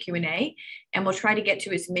those in the Q&A, and we'll try to get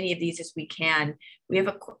to as many of these as we can. We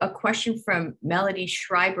have a question from Melody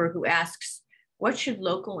Schreiber, who asks, what should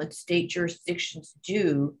local and state jurisdictions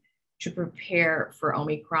do to prepare for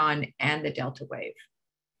Omicron and the Delta wave?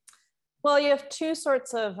 Well, you have 2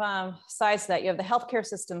 sorts of sides to that. You have the healthcare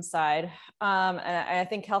system side. And I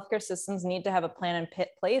think healthcare systems need to have a plan in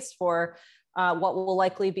place for what will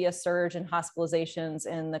likely be a surge in hospitalizations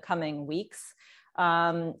in the coming weeks.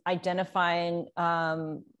 Identifying,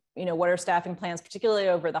 what are staffing plans, particularly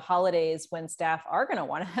over the holidays when staff are going to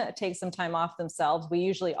want to take some time off themselves. We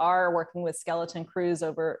usually are working with skeleton crews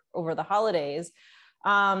over the holidays.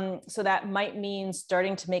 So that might mean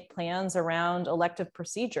starting to make plans around elective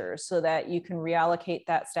procedures so that you can reallocate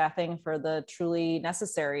that staffing for the truly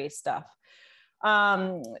necessary stuff.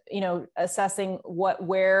 Assessing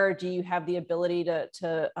where do you have the ability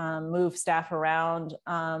to move staff around,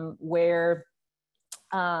 where,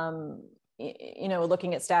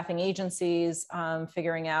 looking at staffing agencies,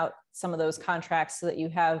 figuring out some of those contracts so that you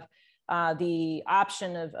have the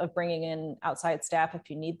option of bringing in outside staff if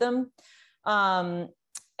you need them.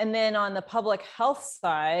 And then on the public health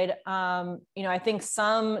side, I think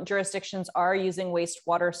some jurisdictions are using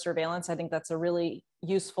wastewater surveillance. I think that's a really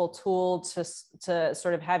useful tool to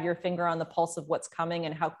sort of have your finger on the pulse of what's coming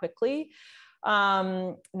and how quickly.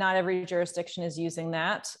 Not every jurisdiction is using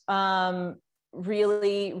that.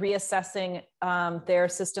 Really reassessing their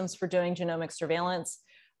systems for doing genomic surveillance.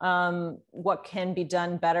 What can be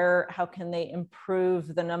done better? How can they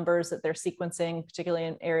improve the numbers that they're sequencing, particularly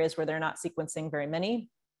in areas where they're not sequencing very many?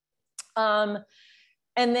 And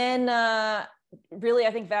then really,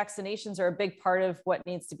 I think vaccinations are a big part of what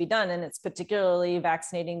needs to be done. And it's particularly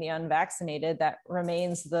vaccinating the unvaccinated that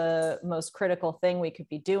remains the most critical thing we could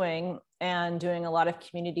be doing, and doing a lot of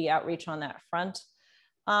community outreach on that front.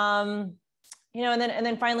 And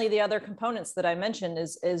then finally, the other components that I mentioned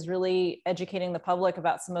is really educating the public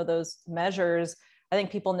about some of those measures. I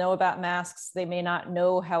think people know about masks. They may not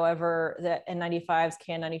know, however, that N95s,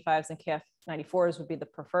 KN95s, and KF94s would be the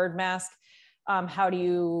preferred mask. How do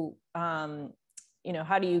you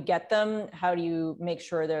how do you get them? How do you make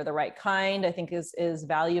sure they're the right kind? I think is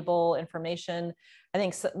valuable information. I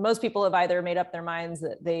think most people have either made up their minds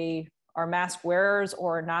that they are mask wearers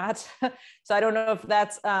or not. So I don't know if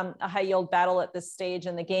that's a high yield battle at this stage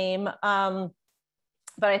in the game.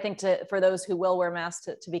 But I think for those who will wear masks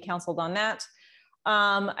to be counseled on that.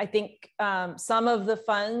 I think some of the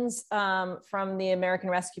funds from the American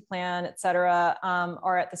Rescue Plan, et cetera,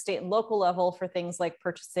 are at the state and local level for things like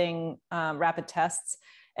purchasing rapid tests.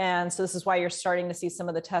 And so this is why you're starting to see some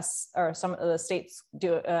of the tests or some of the states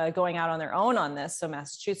going out on their own on this. So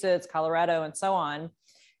Massachusetts, Colorado, and so on,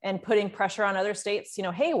 and putting pressure on other states,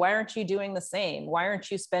 hey, why aren't you doing the same? Why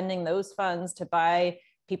aren't you spending those funds to buy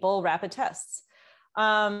people rapid tests?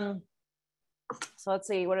 So let's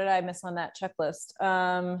see, what did I miss on that checklist?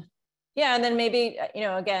 Yeah, and then maybe,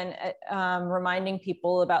 again, reminding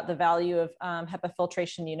people about the value of HEPA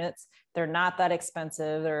filtration units. They're not that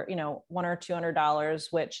expensive. They're, $100 or $200,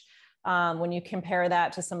 which when you compare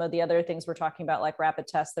that to some of the other things we're talking about, like rapid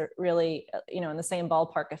tests, they're really, in the same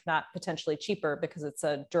ballpark, if not potentially cheaper, because it's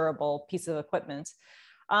a durable piece of equipment.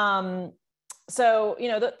 So,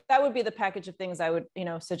 that would be the package of things I would,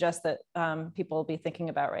 suggest that people will be thinking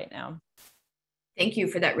about right now. Thank you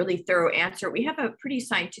for that really thorough answer. We have a pretty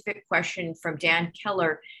scientific question from Dan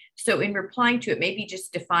Keller. So in replying to it, maybe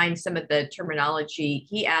just define some of the terminology.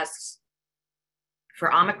 He asks,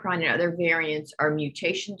 for Omicron and other variants, are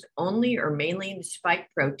mutations only or mainly in the spike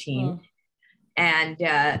protein? And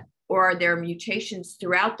or are there mutations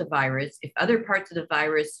throughout the virus? If other parts of the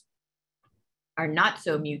virus are not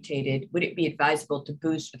so mutated, would it be advisable to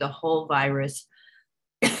boost with a whole virus?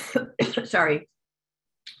 Sorry.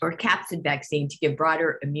 Or capsid vaccine to give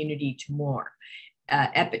broader immunity to more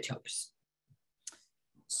epitopes?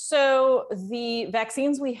 So the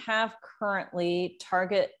vaccines we have currently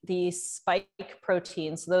target the spike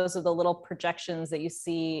proteins. So those are the little projections that you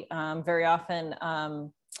see very often.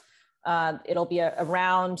 It'll be a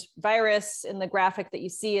round virus in the graphic that you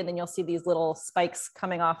see, and then you'll see these little spikes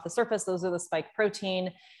coming off the surface. Those are the spike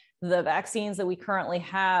protein. The vaccines that we currently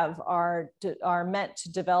have are meant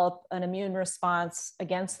to develop an immune response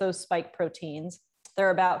against those spike proteins. There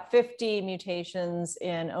are about 50 mutations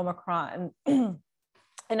in Omicron,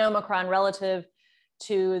 relative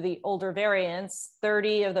to the older variants.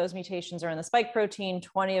 30 of those mutations are in the spike protein,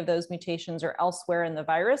 20 of those mutations are elsewhere in the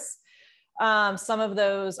virus. Some of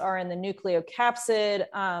those are in the nucleocapsid.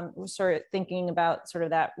 We're sort of thinking about sort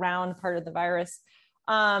of that round part of the virus.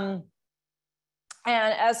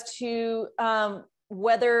 And as to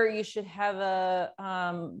whether you should have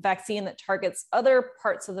a vaccine that targets other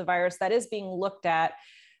parts of the virus, that is being looked at,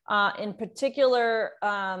 in particular,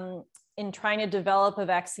 in trying to develop a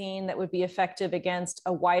vaccine that would be effective against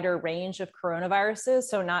a wider range of coronaviruses.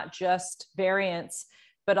 So not just variants,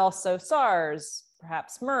 but also SARS,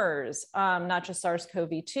 perhaps MERS, not just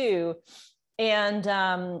SARS-CoV-2. And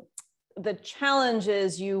the challenge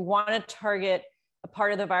is you want to target a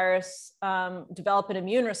part of the virus, develop an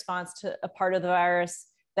immune response to a part of the virus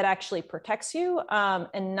that actually protects you.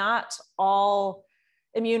 And not all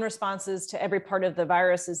immune responses to every part of the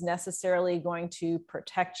virus is necessarily going to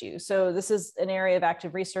protect you. So this is an area of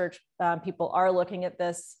active research. People are looking at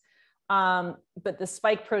this, but the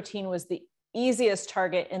spike protein was the easiest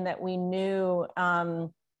target in that we knew that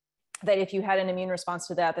if you had an immune response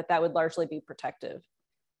to that, that would largely be protective.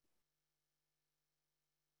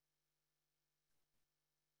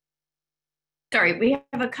 Sorry, we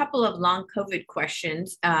have a couple of long COVID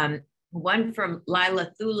questions. One from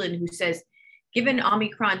Lila Thulin, who says, given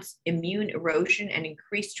Omicron's immune erosion and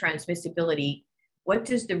increased transmissibility, what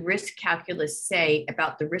does the risk calculus say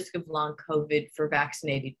about the risk of long COVID for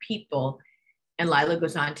vaccinated people? And Lila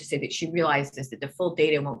goes on to say that she realizes that the full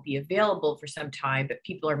data won't be available for some time, but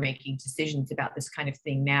people are making decisions about this kind of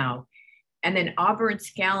thing now. And then Auburn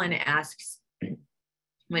Scallon asks,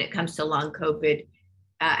 when it comes to long COVID,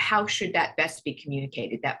 how should that best be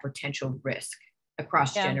communicated, that potential risk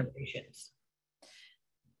across generations?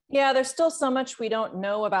 Yeah, there's still so much we don't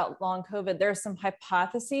know about long COVID. There are some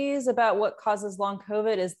hypotheses about what causes long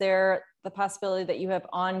COVID. Is there the possibility that you have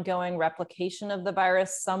ongoing replication of the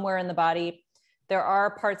virus somewhere in the body? There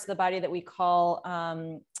are parts of the body that we call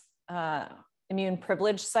immune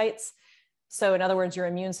privilege sites. So in other words, your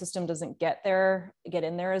immune system doesn't get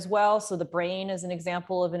in there as well. So the brain is an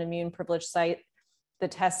example of an immune privilege site. The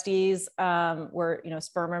testes, where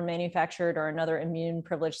sperm are manufactured, are another immune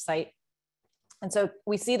privilege site. And so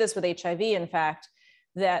we see this with HIV, in fact,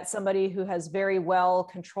 that somebody who has very well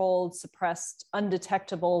controlled, suppressed,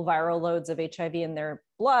 undetectable viral loads of HIV in their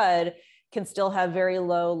blood can still have very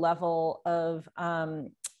low level of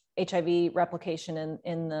HIV replication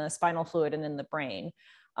in the spinal fluid and in the brain.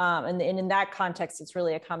 And in that context, it's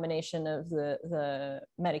really a combination of the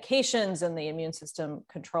medications and the immune system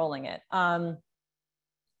controlling it.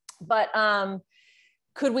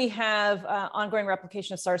 Could we have ongoing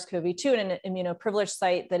replication of SARS-CoV-2 in an immunoprivileged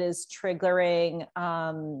site that is triggering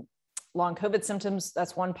long COVID symptoms?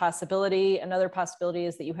 That's one possibility. Another possibility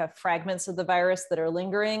is that you have fragments of the virus that are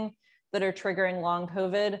lingering, that are triggering long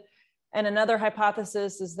COVID. And another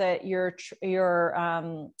hypothesis is that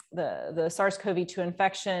the SARS-CoV-2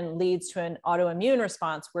 infection leads to an autoimmune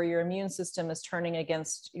response where your immune system is turning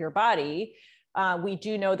against your body. We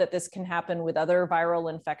do know that this can happen with other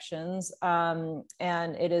viral infections. And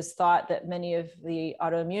it is thought that many of the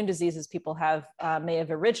autoimmune diseases people have may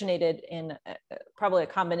have originated in probably a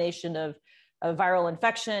combination of a viral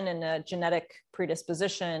infection and a genetic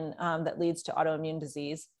predisposition that leads to autoimmune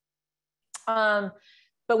disease.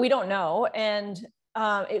 But we don't know. And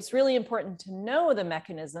it's really important to know the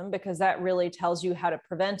mechanism because that really tells you how to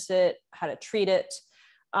prevent it, how to treat it.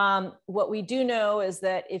 What we do know is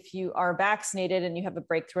that if you are vaccinated and you have a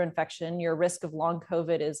breakthrough infection, your risk of long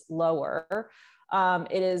COVID is lower.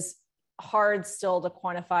 It is hard still to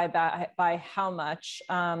quantify by how much.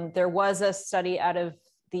 There was a study out of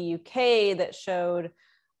the UK that showed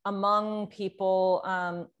among people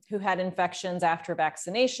who had infections after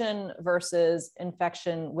vaccination versus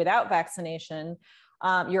infection without vaccination,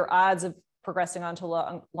 your odds of progressing onto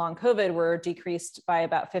long COVID were decreased by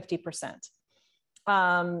about 50%.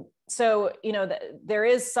 So, there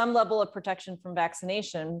is some level of protection from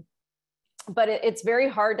vaccination, but it's very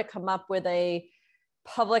hard to come up with a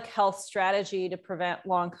public health strategy to prevent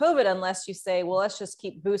long COVID unless you say, well, let's just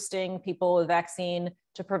keep boosting people with vaccine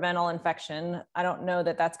to prevent all infection. I don't know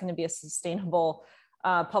that that's going to be a sustainable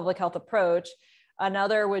public health approach.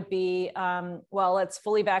 Another would be, well, let's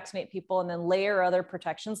fully vaccinate people and then layer other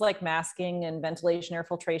protections like masking and ventilation, air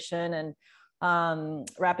filtration, and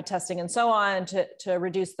rapid testing and so on to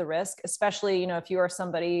reduce the risk, especially, if you are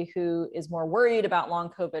somebody who is more worried about long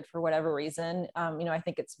COVID for whatever reason. I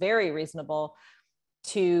think it's very reasonable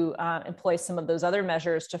to employ some of those other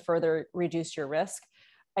measures to further reduce your risk.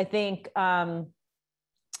 I think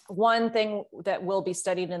one thing that will be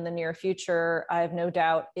studied in the near future, I have no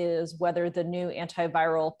doubt, is whether the new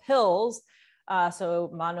antiviral pills,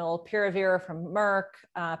 so molnupiravir from Merck,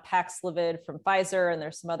 Paxlovid from Pfizer, and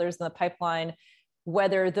there's some others in the pipeline,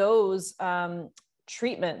 whether those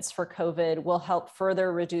treatments for COVID will help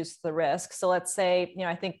further reduce the risk. So let's say,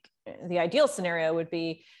 I think the ideal scenario would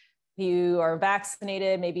be you are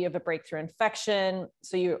vaccinated, maybe you have a breakthrough infection,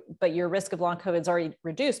 but your risk of long COVID is already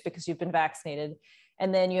reduced because you've been vaccinated.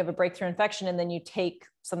 And then you have a breakthrough infection, and then you take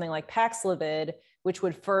something like Paxlovid, which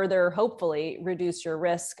would further, hopefully, reduce your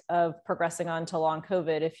risk of progressing on to long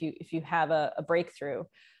COVID if you have a breakthrough.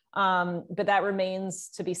 But that remains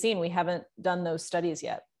to be seen. We haven't done those studies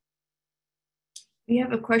yet. We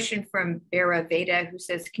have a question from Bera Veda who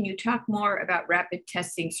says, can you talk more about rapid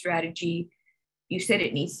testing strategy? You said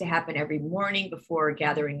it needs to happen every morning before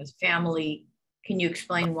gathering with family. Can you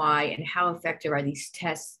explain why and how effective are these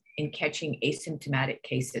tests in catching asymptomatic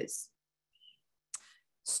cases?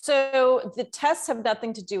 So the tests have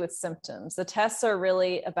nothing to do with symptoms. The tests are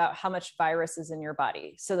really about how much virus is in your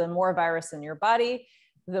body. So the more virus in your body,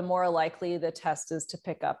 the more likely the test is to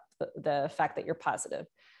pick up the fact that you're positive.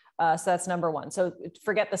 So that's number one. So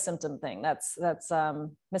forget the symptom thing. That's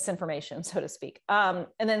misinformation, so to speak. And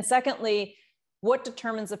then secondly, what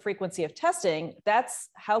determines the frequency of testing? That's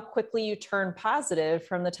how quickly you turn positive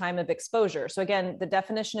from the time of exposure. So again, the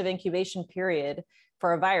definition of incubation period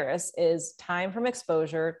for a virus is time from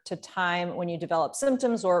exposure to time when you develop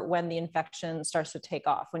symptoms or when the infection starts to take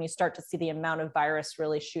off, when you start to see the amount of virus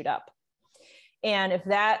really shoot up. And if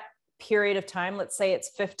that period of time, let's say it's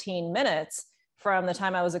 15 minutes from the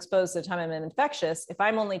time I was exposed to the time I'm infectious, if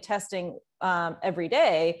I'm only testing every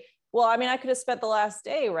day, well, I mean, I could have spent the last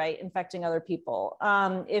day, right, infecting other people.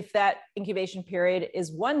 If that incubation period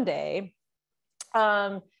is 1 day,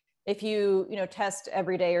 if you test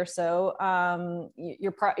every day or so,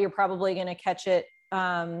 you're probably going to catch it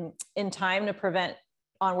in time to prevent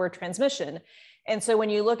onward transmission. And so when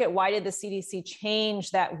you look at why did the CDC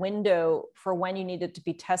change that window for when you needed to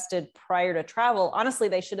be tested prior to travel, honestly,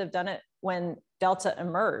 they should have done it when Delta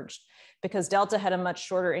emerged, because Delta had a much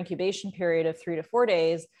shorter incubation period of 3 to 4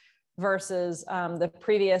 days versus the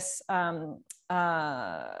previous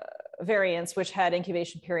variants, which had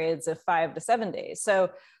incubation periods of 5 to 7 days. So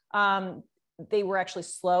they were actually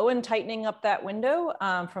slow in tightening up that window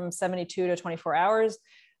from 72 to 24 hours.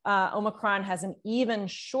 Omicron has an even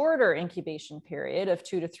shorter incubation period of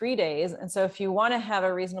 2 to 3 days. And so if you want to have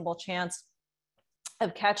a reasonable chance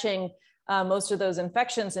of catching most of those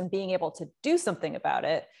infections and being able to do something about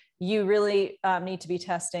it, you really need to be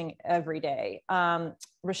testing every day.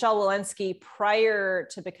 Rochelle Walensky, prior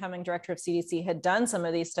to becoming director of CDC, had done some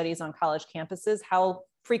of these studies on college campuses. How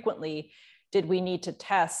frequently did we need to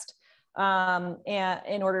test and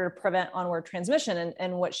in order to prevent onward transmission?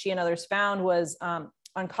 And what she and others found was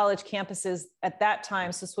on college campuses at that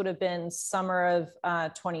time, so this would have been summer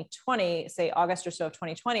of 2020, say August or so of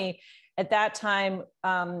 2020, at that time,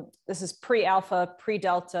 this is pre-alpha,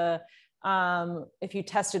 pre-delta, if you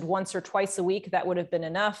tested once or twice a week, that would have been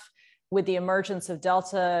enough. With the emergence of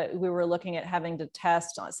Delta, we were looking at having to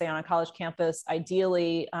test, say on a college campus,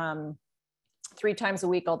 ideally 3 times a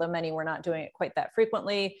week, although many were not doing it quite that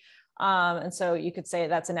frequently. And so you could say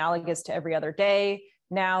that's analogous to every other day.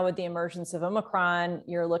 Now with the emergence of Omicron,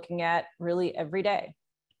 you're looking at really every day.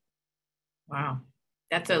 Wow.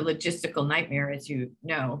 That's a logistical nightmare, as you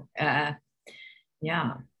know.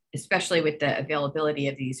 Yeah, especially with the availability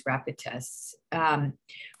of these rapid tests. But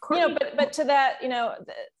to that,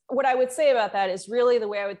 what I would say about that is really the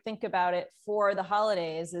way I would think about it for the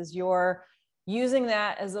holidays is you're using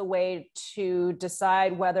that as a way to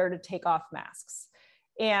decide whether to take off masks.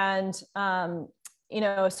 And,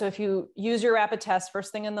 so if you use your rapid test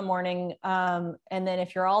first thing in the morning, and then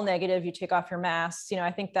if you're all negative, you take off your masks,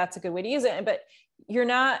 I think that's a good way to use it. But you're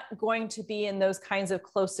not going to be in those kinds of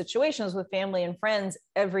close situations with family and friends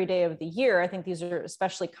every day of the year. I think these are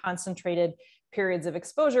especially concentrated periods of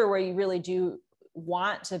exposure where you really do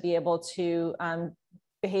want to be able to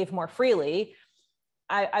behave more freely.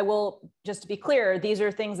 I will, just to be clear, these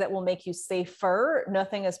are things that will make you safer.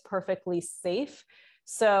 Nothing is perfectly safe.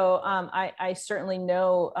 So I certainly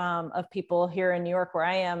know of people here in New York where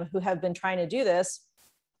I am who have been trying to do this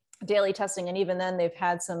daily testing. And even then they've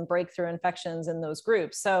had some breakthrough infections in those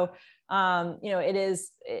groups. So, it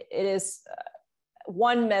is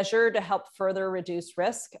one measure to help further reduce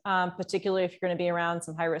risk, particularly if you're going to be around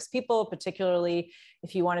some high risk people, particularly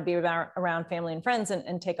if you want to be around family and friends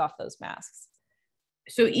and take off those masks.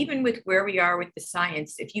 So even with where we are with the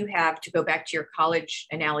science, if you have to go back to your college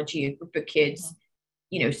analogy, a group of kids,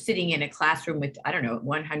 sitting in a classroom with,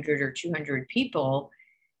 100 or 200 people,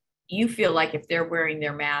 you feel like if they're wearing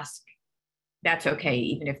their mask, that's okay,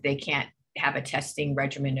 even if they can't have a testing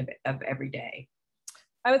regimen of every day.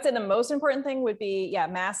 I would say the most important thing would be,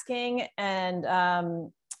 masking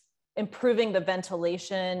and improving the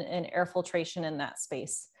ventilation and air filtration in that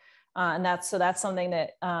space. And that's something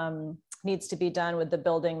that needs to be done with the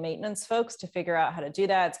building maintenance folks to figure out how to do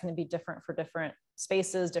that. It's going to be different for different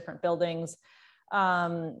spaces, different buildings.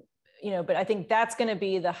 But I think that's going to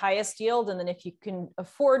be the highest yield. And then if you can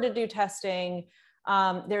afford to do testing,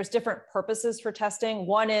 there's different purposes for testing.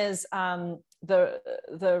 One is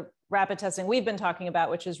the rapid testing we've been talking about,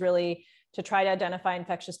 which is really to try to identify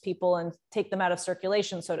infectious people and take them out of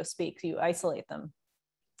circulation, so to speak. You isolate them.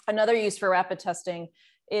 Another use for rapid testing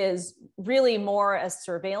is really more as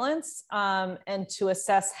surveillance and to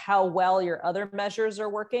assess how well your other measures are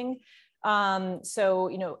working.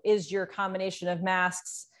 Is your combination of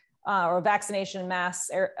masks or vaccination, masks,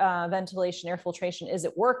 ventilation, air filtration, is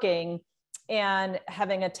it working? And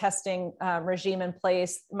having a testing regime in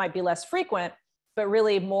place might be less frequent, but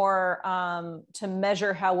really more to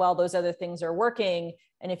measure how well those other things are working.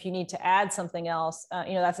 And if you need to add something else,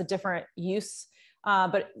 that's a different use,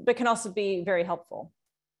 but can also be very helpful.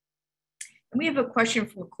 We have a question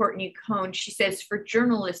from Courtney Cohn. She says, for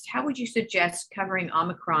journalists, how would you suggest covering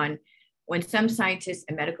Omicron when some scientists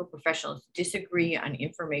and medical professionals disagree on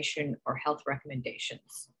information or health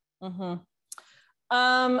recommendations? Mm-hmm.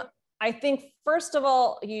 I think, first of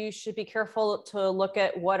all, you should be careful to look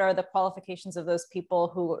at what are the qualifications of those people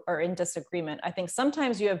who are in disagreement. I think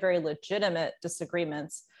sometimes you have very legitimate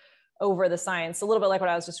disagreements over the science, a little bit like what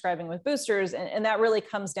I was describing with boosters. And that really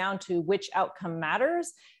comes down to which outcome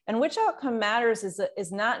matters. And which outcome matters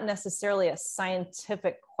is not necessarily a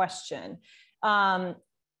scientific question.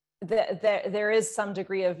 There is some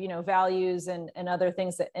degree of, values and other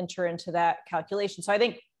things that enter into that calculation. So I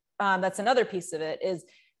think that's another piece of it is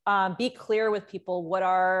be clear with people what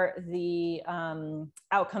are the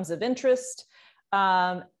outcomes of interest.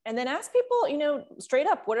 And then ask people, straight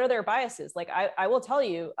up, what are their biases? Like I will tell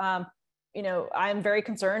you, I'm very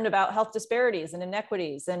concerned about health disparities and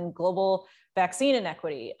inequities and global vaccine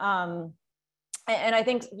inequity. And I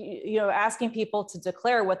think, asking people to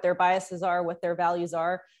declare what their biases are, what their values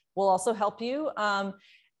are, will also help you.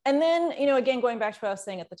 And then, again, going back to what I was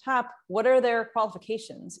saying at the top, what are their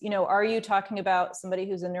qualifications? Are you talking about somebody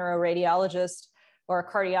who's a neuroradiologist or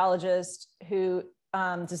a cardiologist who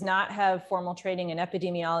does not have formal training in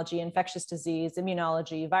epidemiology, infectious disease,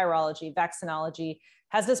 immunology, virology, vaccinology.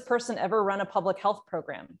 Has this person ever run a public health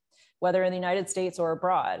program, whether in the United States or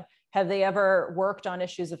abroad? Have they ever worked on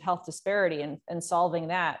issues of health disparity and solving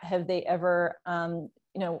that? Have they ever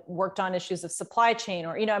worked on issues of supply chain,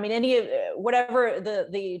 or any of whatever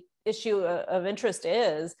the issue of interest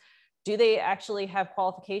is? Do they actually have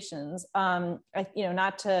qualifications?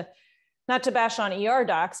 Not to bash on ER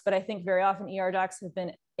docs, but I think very often ER docs have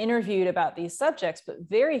been interviewed about these subjects, but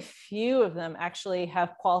very few of them actually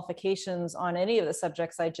have qualifications on any of the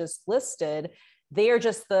subjects I just listed. They are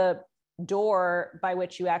just the door by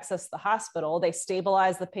which you access the hospital. They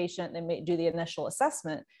stabilize the patient, they may do the initial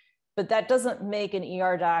assessment, but that doesn't make an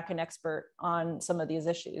ER doc an expert on some of these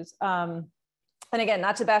issues. And again,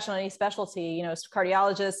 not to bash on any specialty,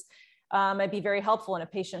 cardiologists might be very helpful in a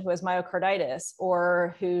patient who has myocarditis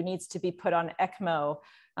or who needs to be put on ECMO,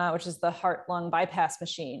 which is the heart-lung bypass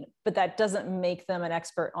machine, but that doesn't make them an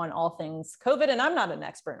expert on all things COVID. And I'm not an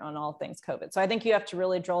expert on all things COVID. So I think you have to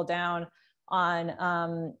really drill down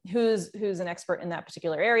on who's an expert in that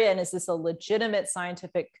particular area. And is this a legitimate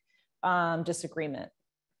scientific disagreement?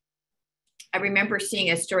 I remember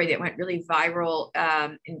seeing a story that went really viral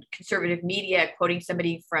in conservative media, quoting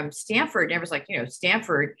somebody from Stanford. And it was like,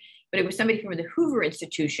 Stanford, but it was somebody from the Hoover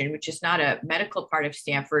Institution, which is not a medical part of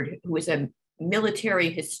Stanford, who was a military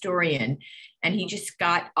historian. And he just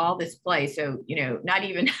got all this play. So, not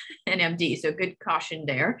even an MD. So good caution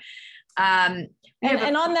there. And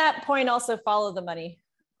on that point, also follow the money.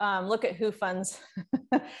 Look at who funds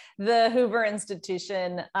the Hoover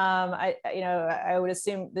Institution. I would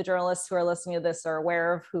assume the journalists who are listening to this are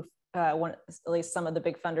aware of who, at least some of the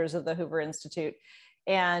big funders of the Hoover Institute.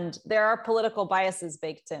 And there are political biases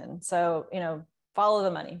baked in. So, follow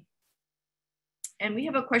the money. And we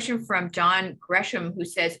have a question from Don Gresham, who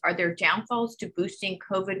says, are there downfalls to boosting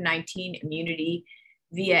COVID-19 immunity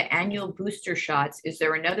via annual booster shots? Is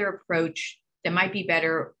there another approach that might be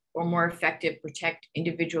better or more effective to protect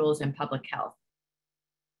individuals and public health?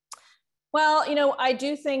 Well, I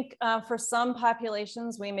do think for some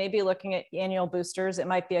populations, we may be looking at annual boosters. It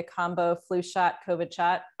might be a combo flu shot, COVID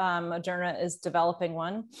shot. Moderna is developing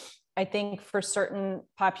one. I think for certain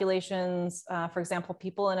populations, for example,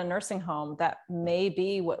 people in a nursing home, that may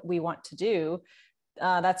be what we want to do.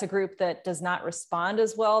 That's a group that does not respond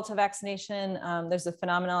as well to vaccination. There's a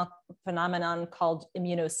phenomenon called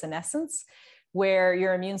immunosenescence, where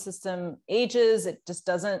your immune system ages, it just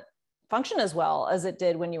doesn't function as well as it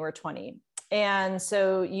did when you were 20. And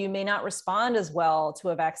so you may not respond as well to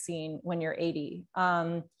a vaccine when you're 80.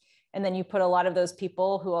 And then you put a lot of those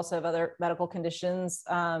people who also have other medical conditions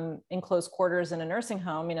in close quarters in a nursing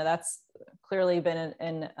home. That's clearly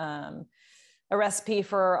been a recipe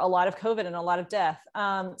for a lot of COVID and a lot of death.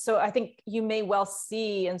 So I think you may well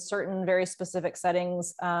see in certain very specific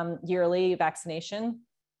settings yearly vaccination.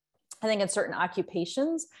 I think in certain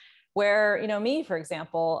occupations where, me, for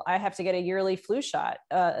example, I have to get a yearly flu shot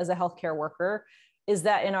as a healthcare worker, is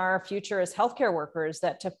that in our future as healthcare workers,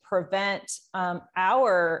 that to prevent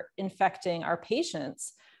our infecting our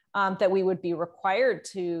patients, that we would be required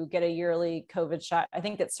to get a yearly COVID shot. I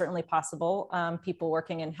think that's certainly possible. People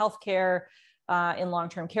working in healthcare, in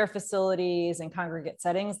long-term care facilities and congregate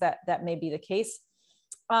settings, that may be the case.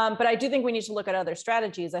 But I do think we need to look at other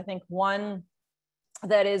strategies. I think one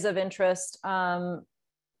that is of interest,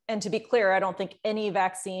 and to be clear, I don't think any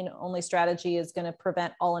vaccine only strategy is going to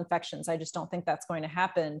prevent all infections. I just don't think that's going to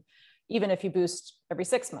happen, even if you boost every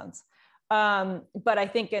 6 months. But I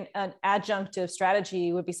think an adjunctive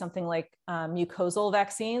strategy would be something like mucosal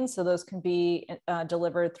vaccines. So those can be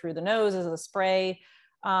delivered through the nose as a spray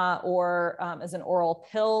or as an oral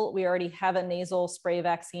pill. We already have a nasal spray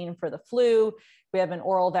vaccine for the flu. We have an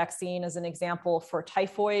oral vaccine as an example for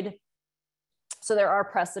typhoid. So there are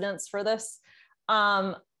precedents for this.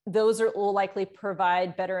 Those will likely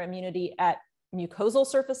provide better immunity at mucosal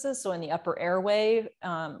surfaces, so in the upper airway,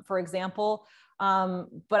 for example.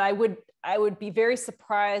 But I would be very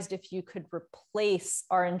surprised if you could replace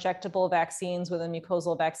our injectable vaccines with a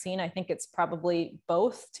mucosal vaccine. I think it's probably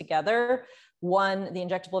both together. One, the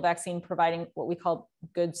injectable vaccine providing what we call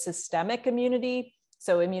good systemic immunity,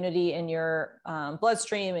 so immunity in your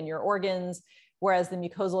bloodstream and your organs, whereas the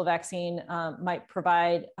mucosal vaccine might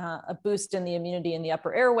provide a boost in the immunity in the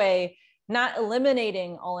upper airway, not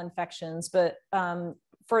eliminating all infections, but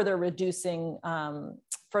further reducing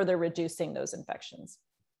those infections.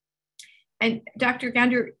 And Dr.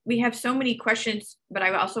 Gounder, we have so many questions, but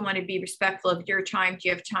I also want to be respectful of your time. Do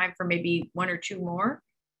you have time for maybe one or two more?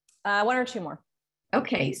 One or two more.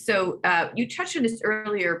 Okay, so you touched on this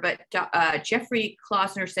earlier, but Jeffrey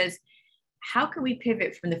Klausner says, how can we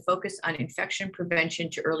pivot from the focus on infection prevention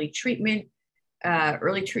to early treatment?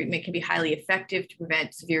 Early treatment can be highly effective to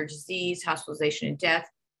prevent severe disease, hospitalization, and death,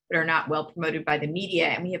 but are not well promoted by the media.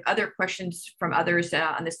 And we have other questions from others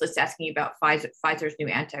on this list asking about Pfizer's new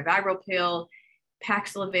antiviral pill,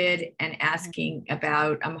 Paxlovid, and asking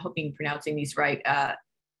about, I'm hoping I'm pronouncing these right,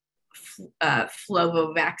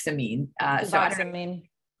 fluvoxamine.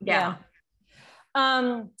 Yeah.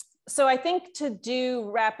 So I think to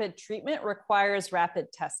do rapid treatment requires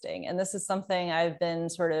rapid testing. And this is something I've been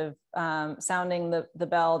sort of sounding the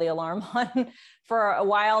alarm on for a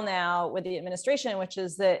while now with the administration, which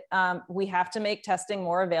is that we have to make testing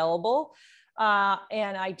more available.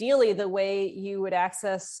 And ideally, the way you would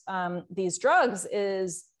access these drugs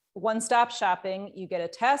is one-stop shopping. You get a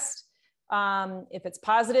test. If it's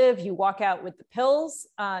positive, you walk out with the pills,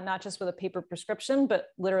 not just with a paper prescription, but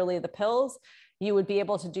literally the pills. You would be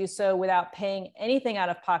able to do so without paying anything out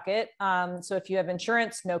of pocket. So if you have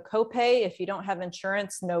insurance, no copay. If you don't have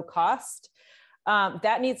insurance, no cost.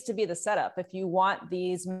 That needs to be the setup if you want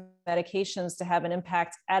these medications to have an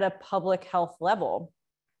impact at a public health level.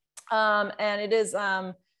 And it is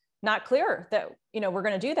not clear that we're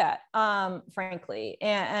going to do that, frankly.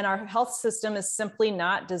 And our health system is simply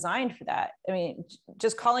not designed for that. I mean,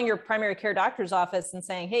 just calling your primary care doctor's office and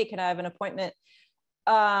saying, hey, can I have an appointment?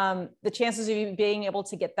 The chances of you being able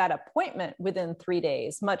to get that appointment within 3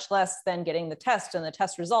 days, much less than getting the test and the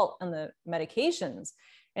test result and the medications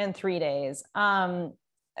in 3 days.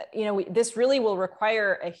 This really will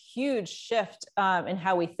require a huge shift in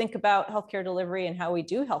how we think about healthcare delivery and how we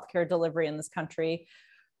do healthcare delivery in this country.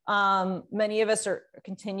 Many of us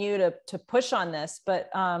continue to push on this, but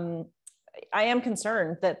I am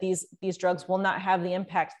concerned that these drugs will not have the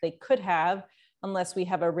impact they could have unless we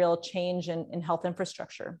have a real change in health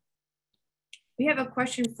infrastructure. We have a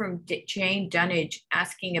question from Jane Dunnage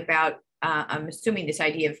asking about, I'm assuming this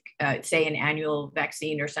idea of, say, an annual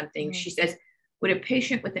vaccine or something. Mm-hmm. She says, would a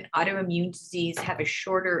patient with an autoimmune disease have a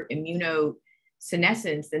shorter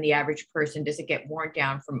immunosenescence than the average person? Does it get worn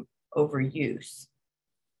down from overuse?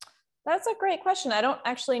 That's a great question. I don't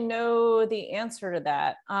actually know the answer to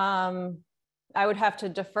that. I would have to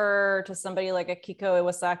defer to somebody like a Kiko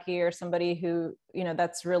Iwasaki or somebody who,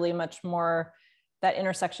 that's really much more, that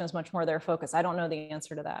intersection is much more their focus. I don't know the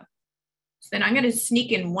answer to that. So then I'm going to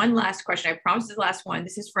sneak in one last question. I promise the last one.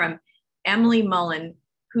 This is from Emily Mullen,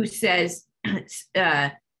 who says,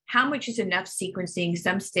 how much is enough sequencing?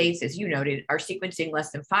 Some states, as you noted, are sequencing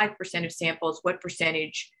less than 5% of samples. What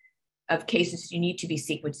percentage of cases do you need to be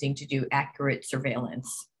sequencing to do accurate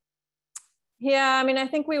surveillance? Yeah, I mean, I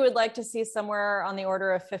think we would like to see somewhere on the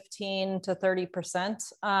order of 15 to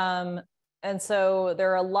 30%. And so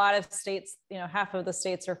there are a lot of states, half of the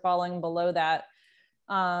states are falling below that.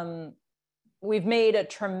 We've made a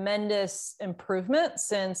tremendous improvement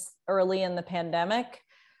since early in the pandemic,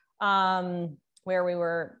 where we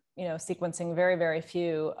were, sequencing very, very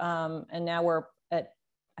few. And now we're at,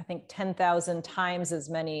 I think, 10,000 times as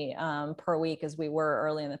many per week as we were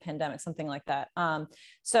early in the pandemic, something like that.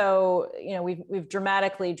 So, we've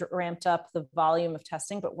dramatically ramped up the volume of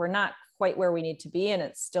testing, but we're not quite where we need to be, and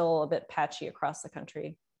it's still a bit patchy across the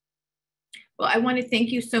country. Well, I want to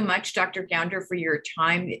thank you so much, Dr. Gounder, for your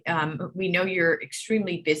time. We know you're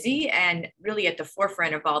extremely busy and really at the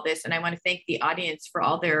forefront of all this. And I want to thank the audience for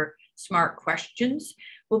all their smart questions.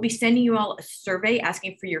 We'll be sending you all a survey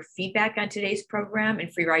asking for your feedback on today's program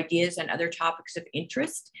and for your ideas on other topics of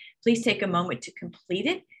interest. Please take a moment to complete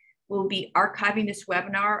it. We'll be archiving this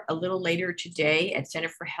webinar a little later today at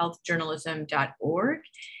centerforhealthjournalism.org.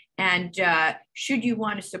 And should you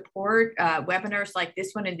want to support webinars like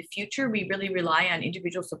this one in the future, we really rely on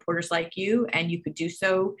individual supporters like you, and you could do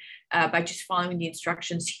so by just following the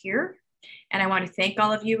instructions here. And I want to thank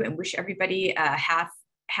all of you and wish everybody a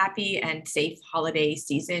happy and safe holiday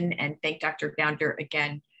season, and thank Dr. Gounder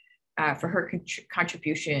again for her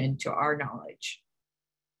contribution to our knowledge.